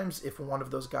sometimes if one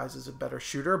of those guys is a better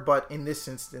shooter, but in this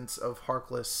instance of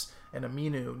Harkless and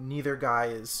Aminu, neither guy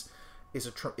is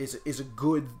a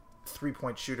good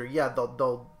 3-point shooter. Yeah,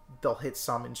 they'll hit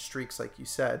some in streaks like you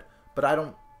said, but I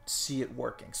don't see it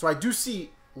working. So I do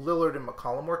see Lillard and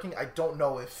McCollum working. I don't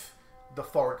know if the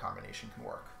forward combination can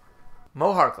work.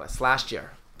 Mo Harkless last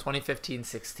year,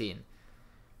 2015-16.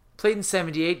 Played in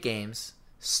 78 games,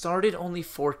 started only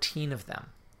 14 of them.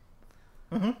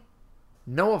 Mm-hmm.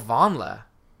 Noah Vonleh,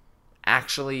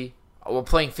 actually, while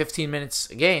playing 15 minutes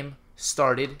a game,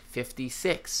 started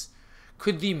 56.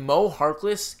 Could the Mo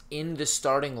Harkless in the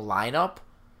starting lineup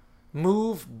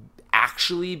move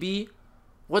actually be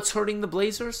what's hurting the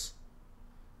Blazers?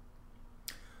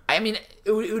 I mean,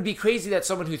 it would be crazy that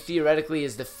someone who theoretically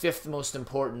is the 5th most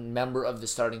important member of the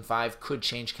starting 5 could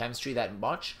change chemistry that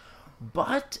much.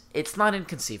 But it's not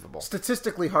inconceivable.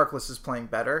 Statistically, Harkless is playing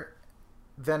better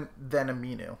than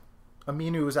Aminu.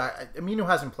 Aminu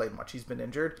hasn't played much. He's been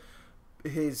injured.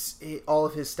 All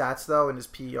of his stats, though, and his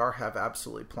PER have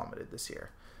absolutely plummeted this year.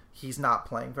 He's not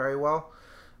playing very well.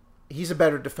 He's a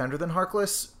better defender than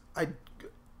Harkless.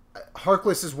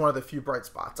 Harkless is one of the few bright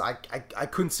spots. I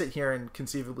couldn't sit here and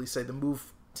conceivably say the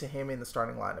move to him in the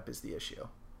starting lineup is the issue.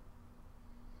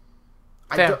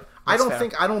 I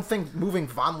don't think moving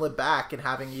Vonleh back and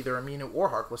having either Aminu or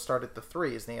Harkless start at the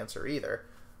 3 is the answer either.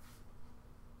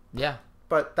 Yeah.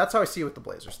 But that's how I see it with the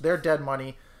Blazers. They're dead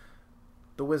money.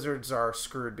 The Wizards are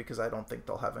screwed because I don't think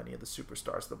they'll have any of the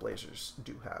superstars the Blazers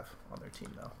do have on their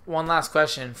team, though. One last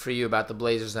question for you about the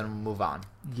Blazers, then we'll move on.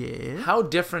 Yeah. How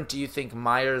different do you think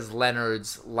Myers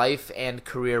Leonard's life and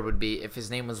career would be if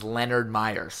his name was Leonard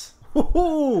Myers?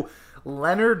 Woo-hoo!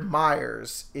 Leonard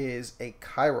Myers is a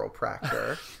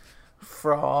chiropractor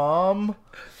from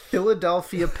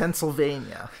Philadelphia,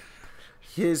 Pennsylvania.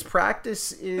 His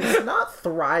practice is not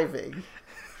thriving,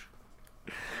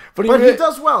 but he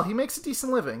does well. He makes a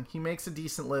decent living.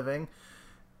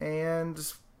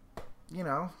 And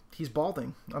he's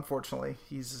balding. Unfortunately,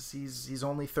 he's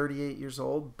only 38 years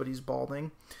old, but he's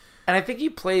balding. And I think he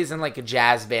plays in like a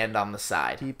jazz band on the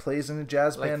side. He plays in a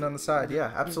jazz band on the side.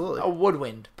 Yeah, absolutely. A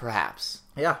woodwind, perhaps.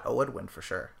 Yeah, a woodwind for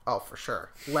sure. Oh, for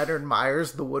sure. Leonard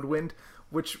Myers, the woodwind.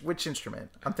 Which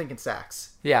instrument? I'm thinking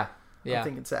sax. Yeah. I'm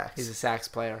thinking sax. He's a sax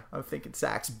player. I'm thinking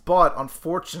sax. But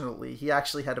unfortunately, he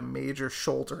actually had a major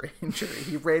shoulder injury.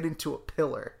 He ran into a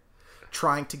pillar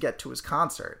trying to get to his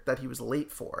concert that he was late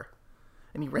for.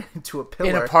 And he ran into a pillar.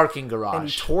 In a parking garage. And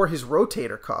he tore his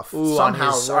rotator cuff. Ooh,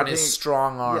 somehow on his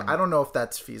strong arm. Yeah, I don't know if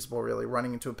that's feasible, really.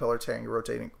 Running into a pillar, tearing your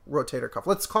rotator cuff.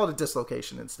 Let's call it a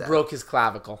dislocation instead. Broke his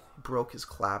clavicle. Broke his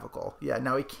clavicle. Yeah,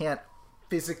 now he can't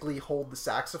physically hold the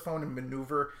saxophone and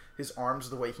maneuver his arms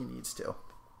the way he needs to.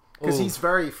 Because he's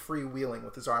very freewheeling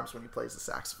with his arms when he plays the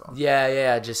saxophone.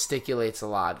 Yeah, gesticulates a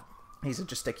lot. He's a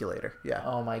gesticulator, yeah.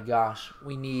 Oh my gosh.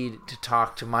 We need to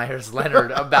talk to Myers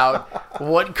Leonard about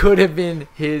what could have been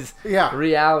his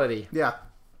reality. Yeah. All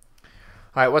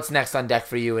right, what's next on deck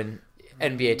for you in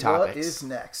NBA topics? What is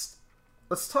next?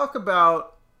 Let's talk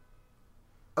about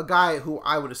a guy who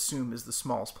I would assume is the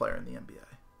smallest player in the NBA.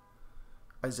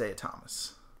 Isaiah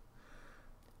Thomas.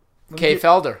 Kay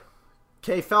Felder.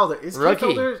 Kay Felder. Is Rookie.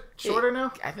 Kay Felder shorter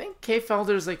now? I think Kay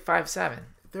Felder's like 5'7".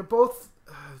 They're both...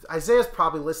 Isaiah's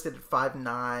probably listed at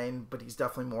 5'9", but he's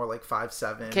definitely more like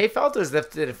 5'7". Kay Felder's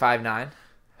listed at 5'9".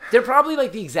 They're probably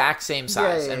like the exact same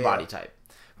size and body type.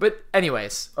 But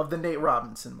anyways. Of the Nate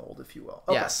Robinson mold, if you will.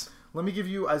 Okay. Yes. Let me give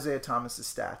you Isaiah Thomas's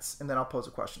stats, and then I'll pose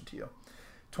a question to you.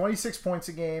 26 points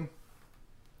a game,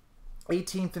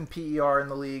 18th in PER in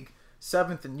the league,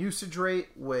 7th in usage rate,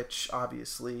 which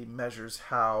obviously measures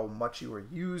how much you were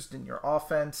used in your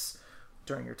offense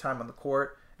during your time on the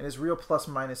court. And his real plus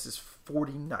minus is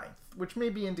 49th, which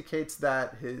maybe indicates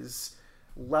that his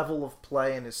level of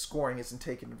play and his scoring isn't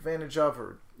taken advantage of,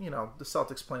 or, the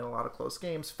Celtics playing a lot of close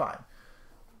games. Fine.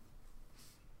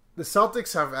 The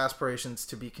Celtics have aspirations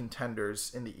to be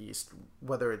contenders in the East,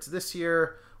 whether it's this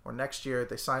year or next year.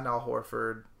 They signed Al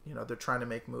Horford. They're trying to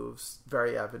make moves.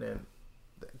 Very evident.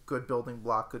 Good building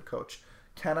block, good coach.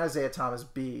 Can Isaiah Thomas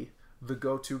be the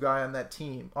go-to guy on that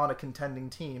team, on a contending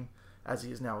team, as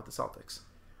he is now with the Celtics?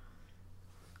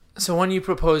 So when you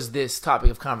proposed this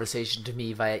topic of conversation to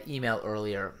me via email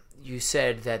earlier, you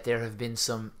said that there have been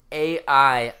some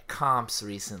AI comps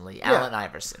recently. Allen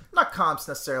Iverson. Not comps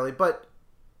necessarily, but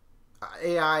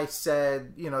AI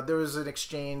said, there was an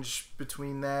exchange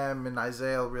between them, and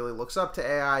Isaiah really looks up to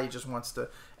AI. He just wants to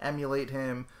emulate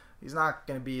him. He's not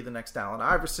going to be the next Allen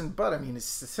Iverson, but,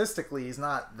 statistically, he's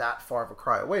not that far of a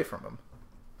cry away from him.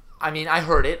 I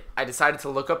heard it. I decided to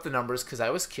look up the numbers because I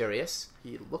was curious.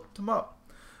 He looked them up.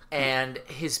 And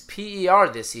his PER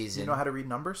this season... You know how to read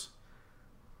numbers?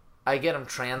 I get them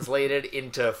translated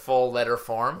into full letter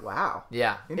form. Wow.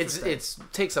 Yeah. It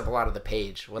takes up a lot of the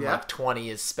page when like 20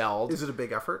 is spelled. Is it a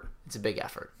big effort? It's a big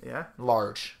effort. Yeah?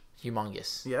 Large.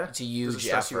 Humongous. Yeah? It's a huge Does it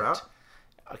stress effort. You out?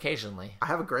 Occasionally. I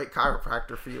have a great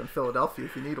chiropractor for you in Philadelphia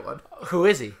if you need one. Who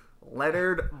is he?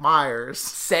 Leonard Myers.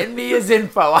 Send me his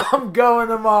info. I'm going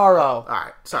tomorrow. All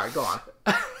right. Sorry, go on.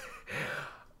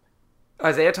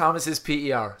 Isaiah Thomas's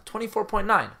PER,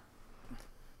 24.9.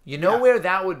 You know where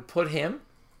that would put him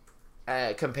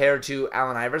compared to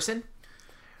Allen Iverson?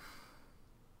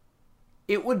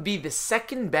 It would be the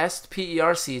second best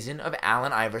PER season of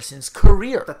Allen Iverson's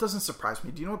career. That doesn't surprise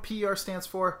me. Do you know what PER stands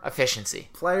for? Efficiency.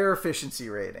 Player efficiency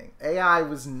rating. AI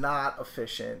was not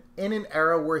efficient in an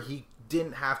era where he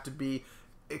didn't have to be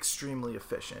extremely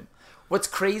efficient. What's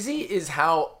crazy is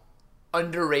how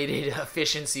underrated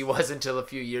efficiency was until a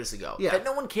few years ago. Yeah. That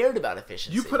no one cared about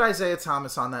efficiency. You put Isaiah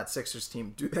Thomas on that Sixers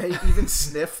team. Do they even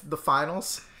sniff the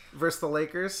finals versus the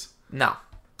Lakers? No.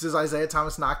 Does Isaiah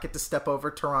Thomas not get to step over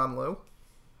Tyronn Lue?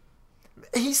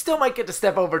 He still might get to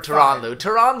step over Tyronn Lue.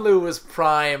 Tyronn Lue was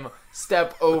prime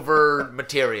step over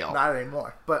material. Not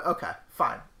anymore. But okay,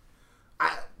 fine.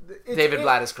 David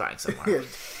Blatt is crying somewhere.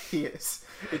 He is.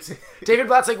 David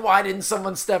Blatt's like, why didn't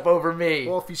someone step over me?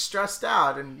 Well, if he's stressed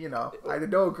out, and I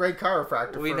know a great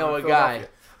chiropractor. We know a guy.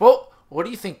 Well, what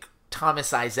do you think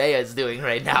Thomas Isaiah is doing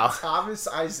right now? Thomas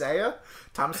Isaiah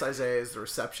is the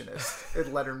receptionist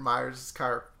at Leonard Myers'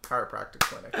 chiropractic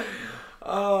clinic.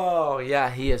 Oh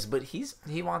yeah, he is. But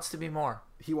he wants to be more.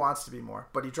 He wants to be more,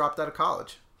 but he dropped out of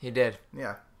college. He did.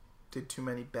 Yeah, did too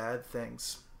many bad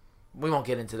things. We won't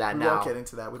get into that now. We won't get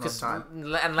into that. We don't have time.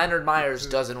 And Leonard Myers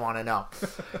doesn't want to know.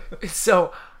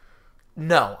 So,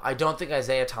 no, I don't think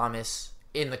Isaiah Thomas,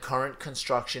 in the current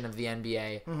construction of the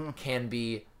NBA, can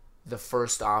be the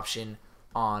first option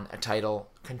on a title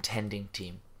contending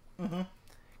team.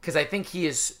 Because I think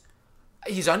he's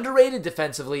underrated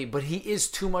defensively, but he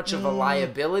is too much of a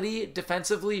liability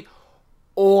defensively,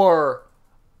 or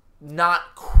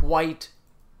not quite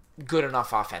good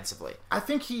enough offensively. I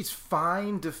think he's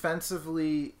fine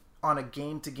defensively on a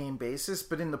game-to-game basis,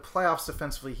 but in the playoffs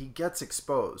defensively, he gets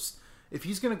exposed. If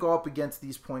he's going to go up against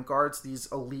these point guards, these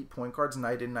elite point guards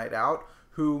night in, night out,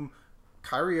 whom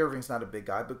Kyrie Irving's not a big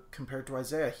guy, but compared to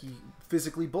Isaiah, he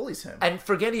physically bullies him. And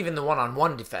forget even the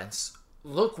one-on-one defense.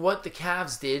 Look what the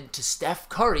Cavs did to Steph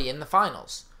Curry in the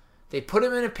finals. They put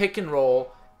him in a pick and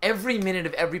roll every minute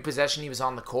of every possession he was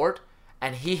on the court,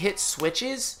 and he hit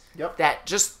switches that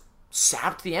just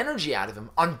sapped the energy out of him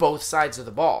on both sides of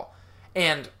the ball.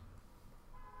 And,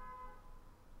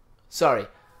 sorry,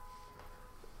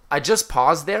 I just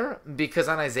paused there because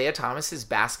on Isaiah Thomas's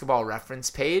basketball reference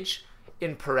page,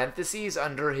 in parentheses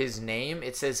under his name,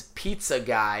 it says Pizza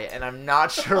Guy, and I'm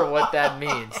not sure what that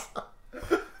means.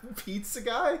 Pizza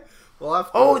Guy? Well,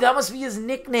 oh, that must be his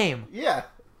nickname. Yeah.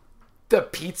 The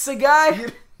Pizza Guy?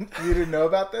 You didn't know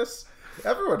about this?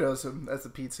 Everyone knows him as the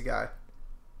Pizza Guy.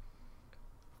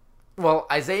 Well,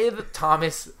 Isaiah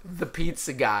Thomas, the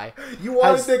Pizza Guy. You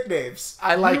wanted nicknames.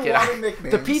 I like you wanted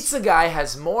nicknames. The Pizza Guy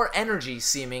has more energy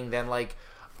seeming than like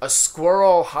a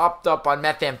squirrel hopped up on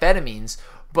methamphetamines,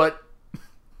 but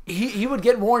he would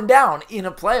get worn down in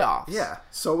a playoffs. Yeah,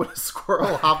 so would a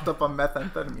squirrel hopped up on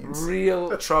methamphetamines.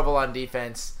 Real trouble on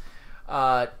defense.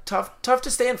 Tough to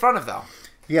stay in front of, though.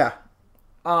 Yeah.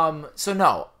 So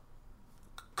no.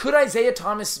 Could Isaiah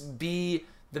Thomas be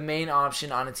the main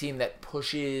option on a team that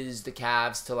pushes the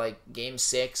Cavs to like Game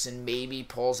 6 and maybe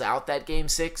pulls out that Game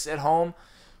 6 at home?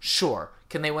 Sure.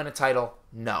 Can they win a title?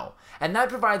 No. And that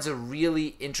provides a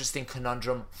really interesting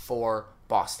conundrum for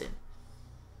Boston.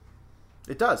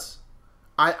 It does.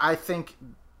 I think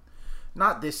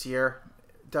not this year,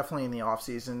 definitely in the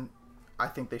offseason, I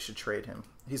think they should trade him.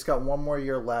 He's got one more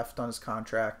year left on his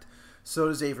contract. So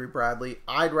does Avery Bradley.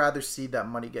 I'd rather see that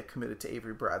money get committed to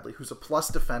Avery Bradley, who's a plus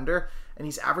defender, and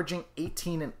he's averaging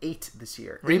 18 and 8 this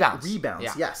year. Rebounds.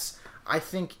 Yeah. Yes. I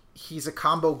think he's a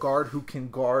combo guard who can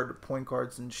guard point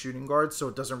guards and shooting guards, so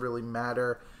it doesn't really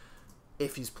matter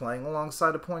if he's playing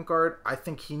alongside a point guard. I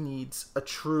think he needs a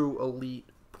true elite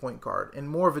point guard and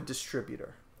more of a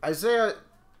distributor. Isaiah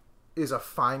is a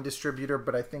fine distributor,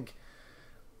 but I think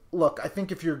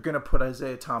if you're going to put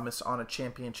Isaiah Thomas on a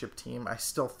championship team, I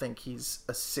still think he's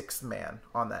a sixth man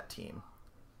on that team.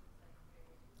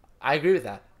 I agree with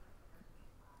that.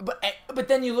 But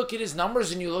then you look at his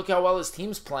numbers and you look how well his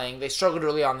team's playing. They struggled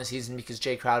early on the season because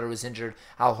Jay Crowder was injured,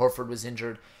 Al Horford was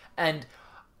injured, and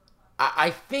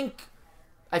I think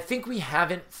we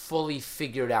haven't fully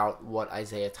figured out what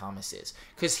Isaiah Thomas is.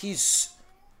 Because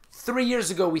 3 years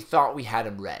ago we thought we had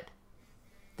him read.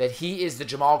 That he is the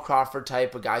Jamal Crawford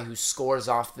type, a guy who scores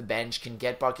off the bench, can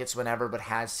get buckets whenever, but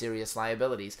has serious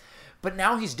liabilities. But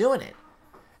now he's doing it.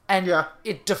 And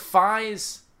it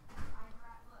defies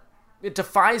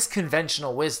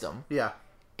conventional wisdom. Yeah.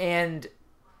 And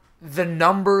the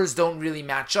numbers don't really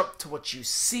match up to what you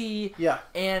see. Yeah.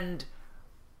 And,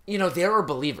 there are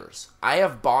believers. I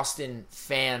have Boston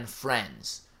fan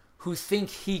friends who think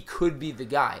he could be the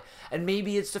guy. And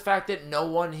maybe it's the fact that no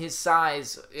one his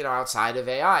size, outside of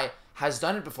AI, has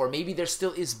done it before. Maybe there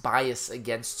still is bias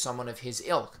against someone of his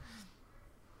ilk.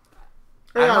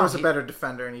 AI was a better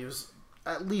defender, and he was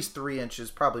at least 3 inches,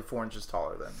 probably 4 inches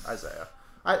taller than Isaiah.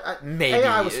 Maybe.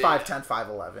 AI was 5'10",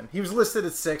 5'11". He was listed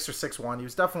at 6 or 6'1". He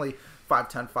was definitely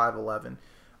 5'10", 5'11".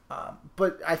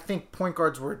 But I think point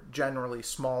guards were generally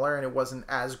smaller, and it wasn't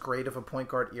as great of a point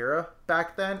guard era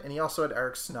back then. And he also had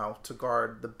Eric Snow to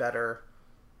guard the better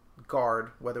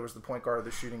guard, whether it was the point guard or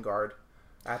the shooting guard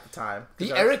at the time.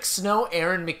 The Eric Snow,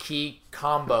 Aaron McKee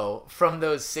combo from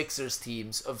those Sixers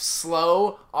teams of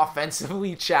slow,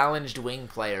 offensively challenged wing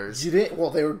players. They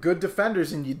were good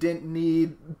defenders, and you didn't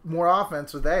need more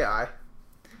offense with AI.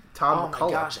 Todd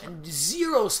McCullough. My gosh, and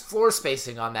zero floor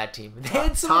spacing on that team. They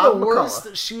had some of the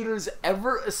worst shooters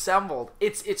ever assembled.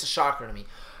 It's a shocker to me.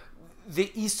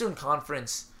 The Eastern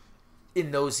Conference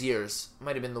in those years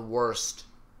might have been the worst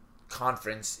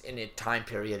conference in a time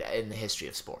period in the history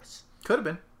of sports. Could have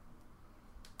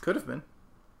been.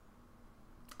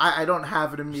 I don't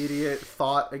have an immediate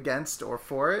thought against or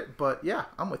for it, but yeah,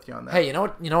 I'm with you on that. Hey, you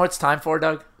know what it's time for,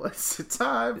 Doug? What's it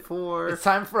time for? It's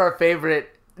time for our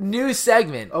favorite new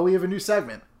segment. Oh, we have a new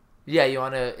segment. Yeah, you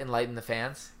want to enlighten the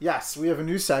fans? Yes, we have a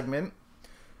new segment.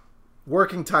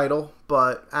 Working title,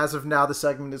 but as of now, the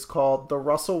segment is called "The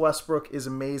Russell Westbrook is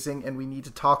Amazing, and we need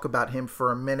to talk about him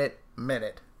for a minute."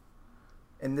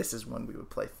 And this is when we would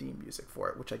play theme music for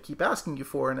it, which I keep asking you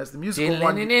for. And as the musical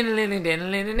one,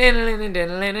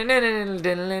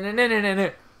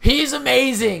 he's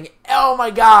amazing. Oh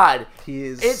my God, he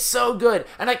is. It's so good,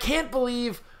 and I can't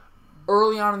believe.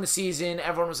 Early on in the season,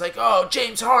 everyone was like, "Oh,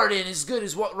 James Harden is good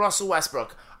as Russell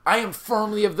Westbrook." I am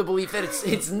firmly of the belief that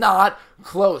it's not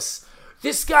close.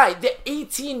 This guy, the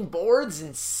 18 boards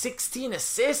and 16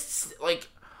 assists, like,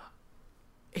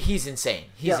 he's insane.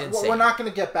 He's insane. Well, we're not going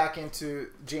to get back into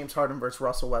James Harden versus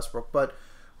Russell Westbrook, but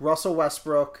Russell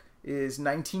Westbrook is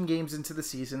 19 games into the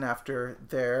season after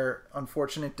their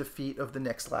unfortunate defeat of the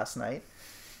Knicks last night.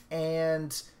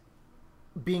 And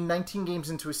being 19 games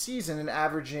into a season and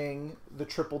averaging the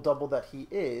triple-double that he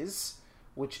is,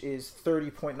 which is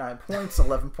 30.9 points,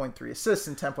 11.3 assists,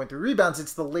 and 10.3 rebounds,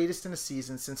 it's the latest in a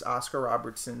season since Oscar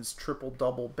Robertson's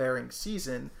triple-double bearing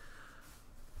season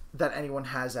that anyone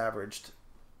has averaged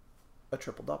a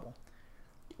triple-double.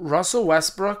 Russell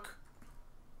Westbrook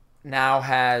now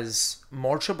has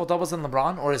more triple-doubles than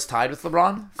LeBron, or is tied with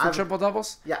LeBron for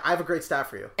triple-doubles. Yeah, I have a great stat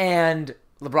for you. And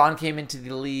LeBron came into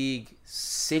the league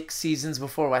 6 seasons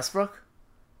before Westbrook?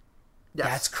 Yes.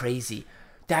 That's crazy.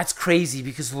 That's crazy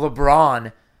because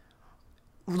LeBron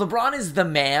is the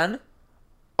man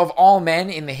of all men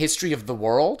in the history of the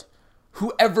world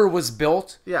who ever was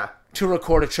built to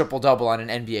record a triple-double on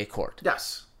an NBA court.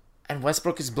 Yes. And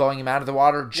Westbrook is blowing him out of the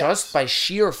water just by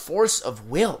sheer force of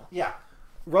will. Yeah.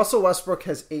 Russell Westbrook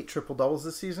has 8 triple-doubles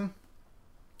this season.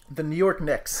 The New York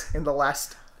Knicks, in the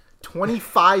last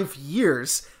 25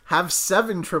 years, have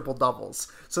 7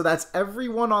 triple-doubles. So that's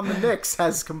everyone on the Knicks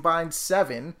has combined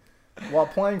 7 while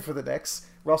playing for the Knicks.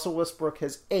 Russell Westbrook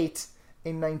has 8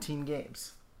 in 19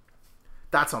 games.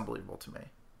 That's unbelievable to me.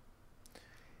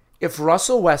 If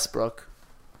Russell Westbrook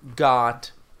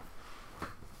got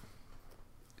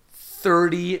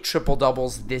 30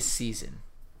 triple-doubles this season,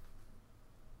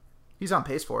 he's on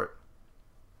pace for it.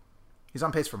 He's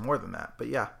on pace for more than that, but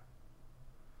yeah.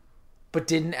 But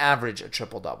didn't average a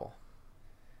triple-double,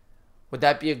 would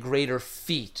that be a greater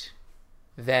feat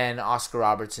than Oscar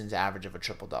Robertson's average of a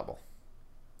triple-double?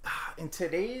 In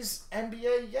today's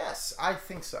NBA, yes. I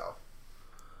think so.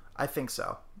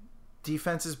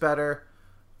 Defense is better.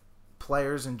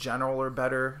 Players in general are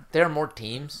better. There are more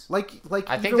teams. Like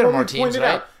I think there are more teams,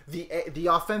 right? Out, the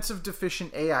offensive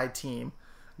deficient AI team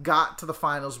got to the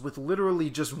finals with literally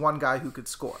just one guy who could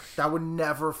score. That would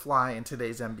never fly in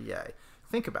today's NBA.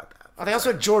 Think about that. Oh, they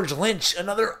also had George Lynch,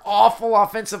 another awful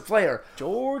offensive player.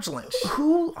 George Lynch.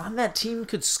 Who on that team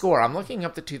could score? I'm looking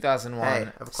up the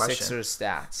 2001 Sixers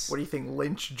stats. What do you think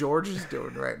Lynch George is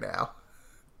doing right now?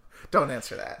 Don't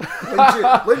answer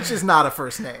that. Lynch is not a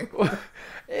first name.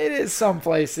 It is some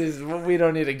places. We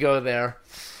don't need to go there.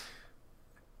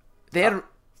 They had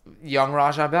young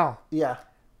Rajah Bell. Yeah.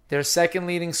 Their second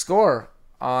leading scorer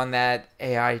on that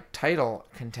AI title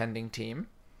contending team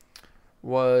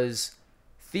was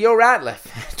Theo Ratliff,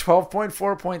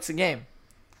 12.4 points a game.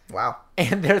 Wow.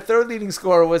 And their third leading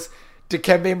scorer was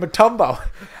Dikembe Mutombo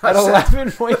at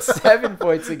 11.7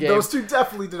 points a game. Those two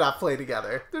definitely did not play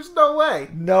together. There's no way.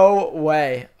 No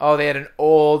way. Oh, they had an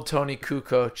old Tony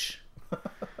Kukoc.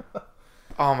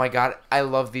 Oh my God, I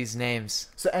love these names.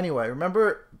 So anyway,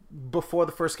 remember before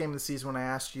the first game of the season when I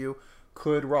asked you,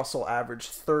 could Russell average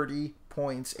 30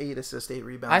 points, 8 assists, 8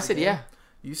 rebounds? I said yeah.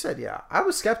 You said yeah. I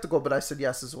was skeptical, but I said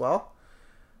yes as well.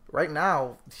 Right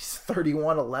now, he's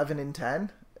 31, 11, and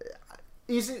 10.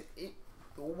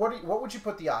 What would you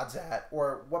put the odds at,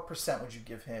 or what percent would you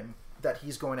give him that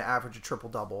he's going to average a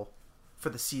triple-double for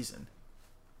the season?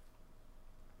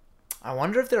 I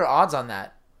wonder if there are odds on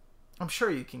that. I'm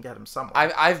sure you can get him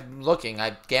somewhere. I'm looking.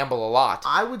 I gamble a lot.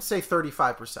 I would say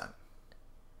 35%.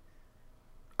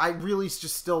 I really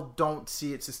just still don't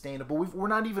see it sustainable. We're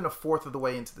not even a fourth of the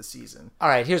way into the season. All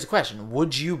right, here's a question.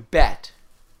 Would you bet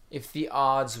if the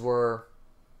odds were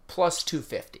plus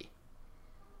 250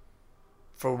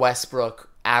 for Westbrook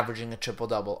averaging a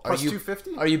triple-double? Plus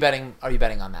 250? Are you betting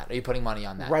on that? Are you putting money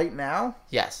on that? Right now?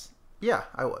 Yes. Yeah,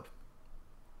 I would.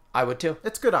 I would too.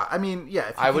 It's good. I mean,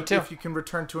 yeah. I would too. If you can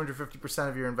return 250%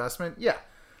 of your investment, yeah.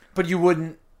 But you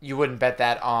wouldn't bet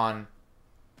that on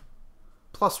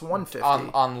plus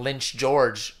 150 on Lynch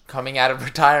George coming out of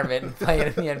retirement and playing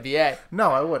in the NBA.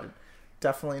 No, I wouldn't.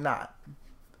 Definitely not.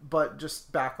 But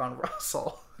just back on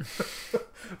Russell.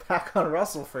 Back on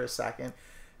Russell for a second.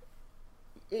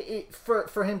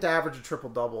 For him to average a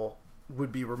triple-double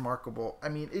would be remarkable. I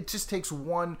mean, it just takes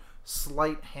one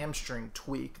slight hamstring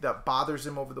tweak that bothers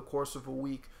him over the course of a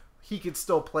week. He could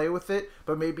still play with it,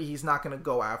 but maybe he's not going to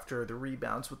go after the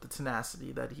rebounds with the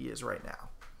tenacity that he is right now.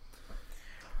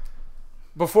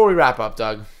 Before we wrap up,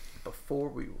 Doug.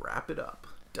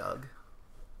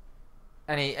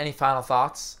 Any final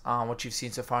thoughts on what you've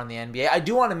seen so far in the NBA? I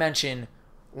do want to mention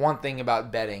one thing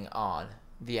about betting on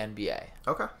the NBA.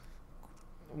 Okay.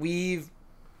 We've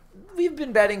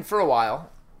been betting for a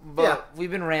while, but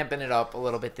we've been ramping it up a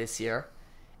little bit this year.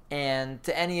 And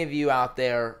to any of you out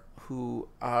there who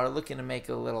are looking to make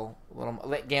a little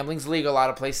gambling's legal a lot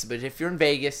of places, but if you're in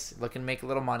Vegas looking to make a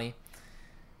little money,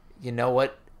 you know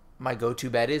what my go-to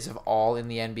bet is of all in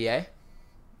the NBA?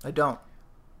 I don't.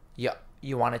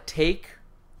 You want to take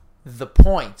the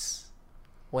points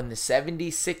when the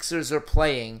 76ers are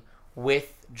playing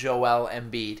with Joel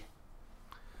Embiid.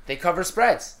 They cover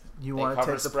spreads. You want to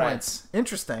take the points.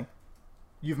 Interesting.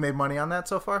 You've made money on that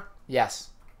so far? Yes.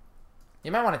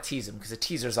 You might want to tease them because a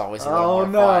teaser is always a little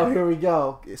more fun. Here we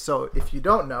go. So if you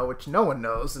don't know, which no one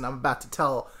knows, and I'm about to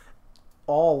tell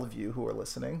all of you who are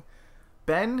listening,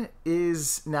 Ben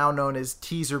is now known as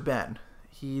Teaser Ben.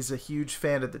 He's a huge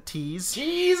fan of the tease.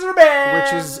 Teaser Ben!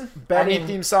 Which is betting. I need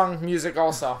theme song music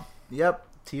also. Yep.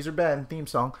 Teaser Ben, theme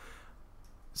song.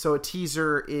 So a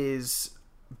teaser is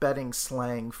betting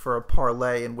slang for a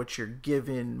parlay in which you're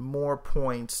given more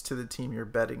points to the team you're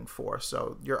betting for.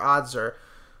 So your odds are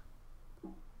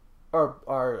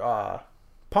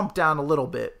pumped down a little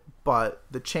bit, but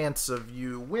the chance of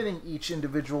you winning each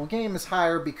individual game is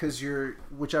higher because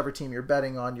whichever team you're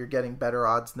betting on, you're getting better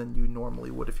odds than you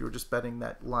normally would if you were just betting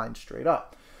that line straight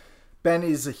up. Ben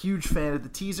is a huge fan of the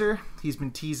teaser. He's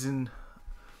been teasing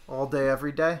all day,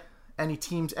 every day. Any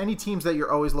teams that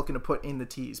you're always looking to put in the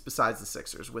tease besides the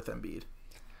Sixers with Embiid?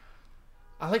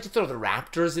 I like to throw the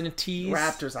Raptors in a tease.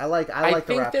 Raptors. I like the Raptors. I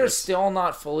think they're still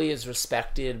not fully as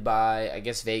respected by, I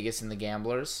guess, Vegas and the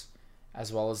gamblers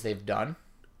as well as they've done.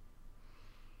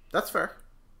 That's fair.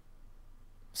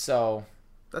 So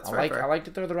that's I like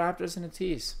to throw the Raptors in a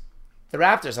tease. The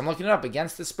Raptors, I'm looking it up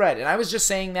against the spread. And I was just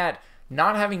saying that,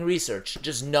 not having research,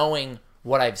 just knowing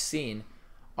what I've seen,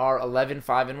 are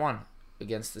 11-5-1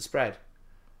 against the spread.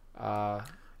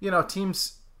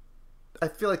 Teams, I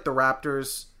feel like the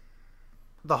Raptors,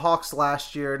 the Hawks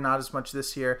last year, not as much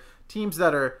this year. Teams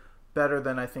that are better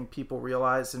than I think people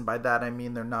realize, and by that I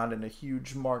mean they're not in a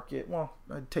huge market. Well,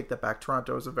 I take that back.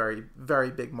 Toronto is a very, very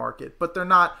big market, but they're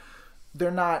not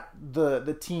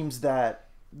the teams that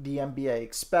the NBA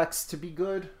expects to be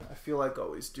good. I feel like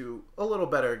always do a little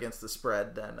better against the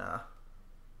spread than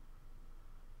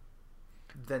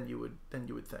you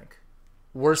would think.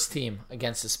 Worst team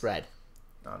against the spread.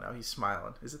 Oh, no, he's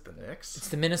smiling. Is it the Knicks? It's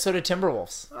the Minnesota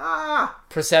Timberwolves. Ah!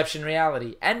 Perception,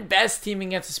 reality. And best team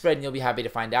against the spread, and you'll be happy to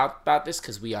find out about this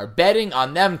because we are betting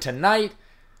on them tonight.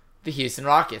 The Houston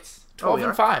Rockets.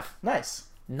 12-5. Nice.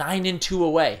 9-2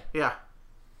 away. Yeah.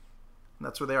 And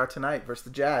that's where they are tonight versus the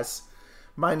Jazz.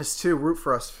 -2. Root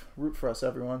for us,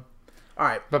 everyone. All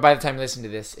right. But by the time you listen to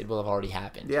this, it will have already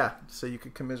happened. Yeah, so you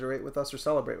could commiserate with us or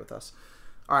celebrate with us.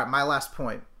 All right, my last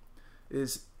point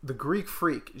is the Greek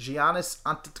freak, Giannis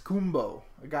Antetokounmpo.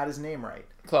 I got his name right.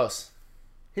 Close.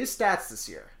 His stats this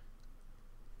year.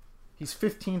 He's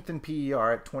 15th in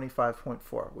PER at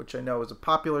 25.4, which I know is a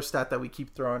popular stat that we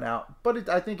keep throwing out, but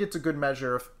I think it's a good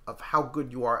measure of how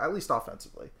good you are, at least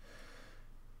offensively.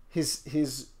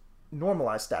 His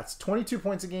normalized stats, 22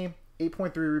 points a game,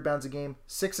 8.3 rebounds a game,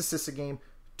 6 assists a game,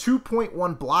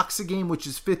 2.1 blocks a game, which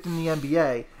is 5th in the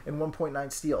NBA, and 1.9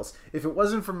 steals. If it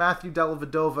wasn't for Matthew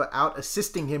Dellavedova out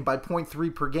assisting him by 0.3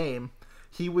 per game,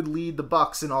 he would lead the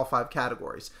Bucks in all 5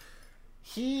 categories.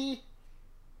 He,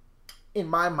 in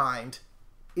my mind,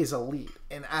 is elite,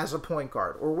 and as a point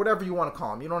guard, or whatever you want to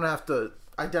call him, you don't have to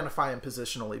identify him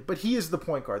positionally, but he is the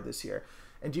point guard this year.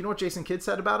 And do you know what Jason Kidd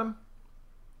said about him?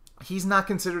 He's not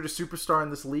considered a superstar in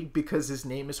this league because his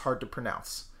name is hard to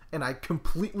pronounce. And I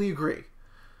completely agree.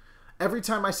 Every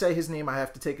time I say his name, I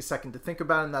have to take a second to think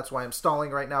about it, and that's why I'm stalling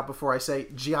right now before I say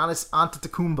Giannis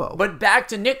Antetokounmpo. But back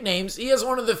to nicknames, he has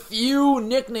one of the few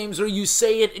nicknames where you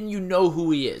say it and you know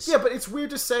who he is. Yeah, but it's weird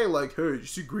to say, like, hey, did you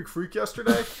see Greek Freak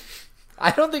yesterday?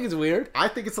 I don't think it's weird. I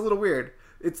think it's a little weird.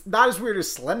 It's not as weird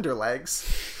as Slender Legs.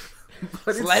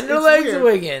 But Slender Legs weird.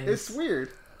 Wiggins. It's weird.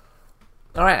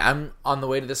 All right, I'm on the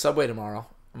way to the subway tomorrow.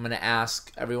 I'm going to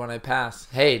ask everyone I pass,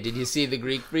 hey, did you see the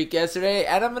Greek Freak yesterday?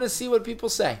 And I'm going to see what people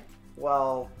say.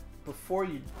 Well, before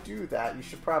you do that, you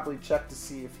should probably check to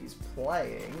see if he's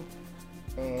playing.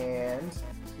 And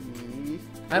he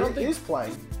is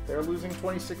playing. They're losing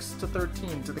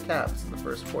 26-13 to the Cavs in the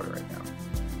first quarter right now.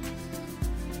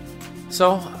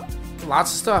 So,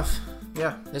 lots of stuff.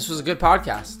 Yeah. This was a good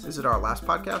podcast. Is it our last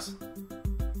podcast?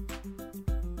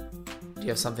 Do you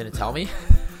have something to tell me?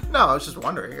 No, I was just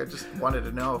wondering. I just wanted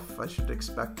to know if I should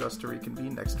expect us to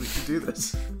reconvene next week to do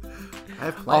this. I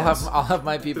have plans. I'll have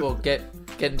my people get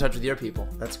in touch with your people.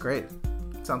 That's great.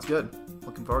 Sounds good.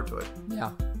 Looking forward to it.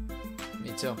 Yeah.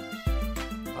 Me too.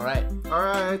 All right. All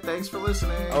right. Thanks for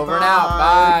listening. Over and out.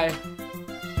 Bye.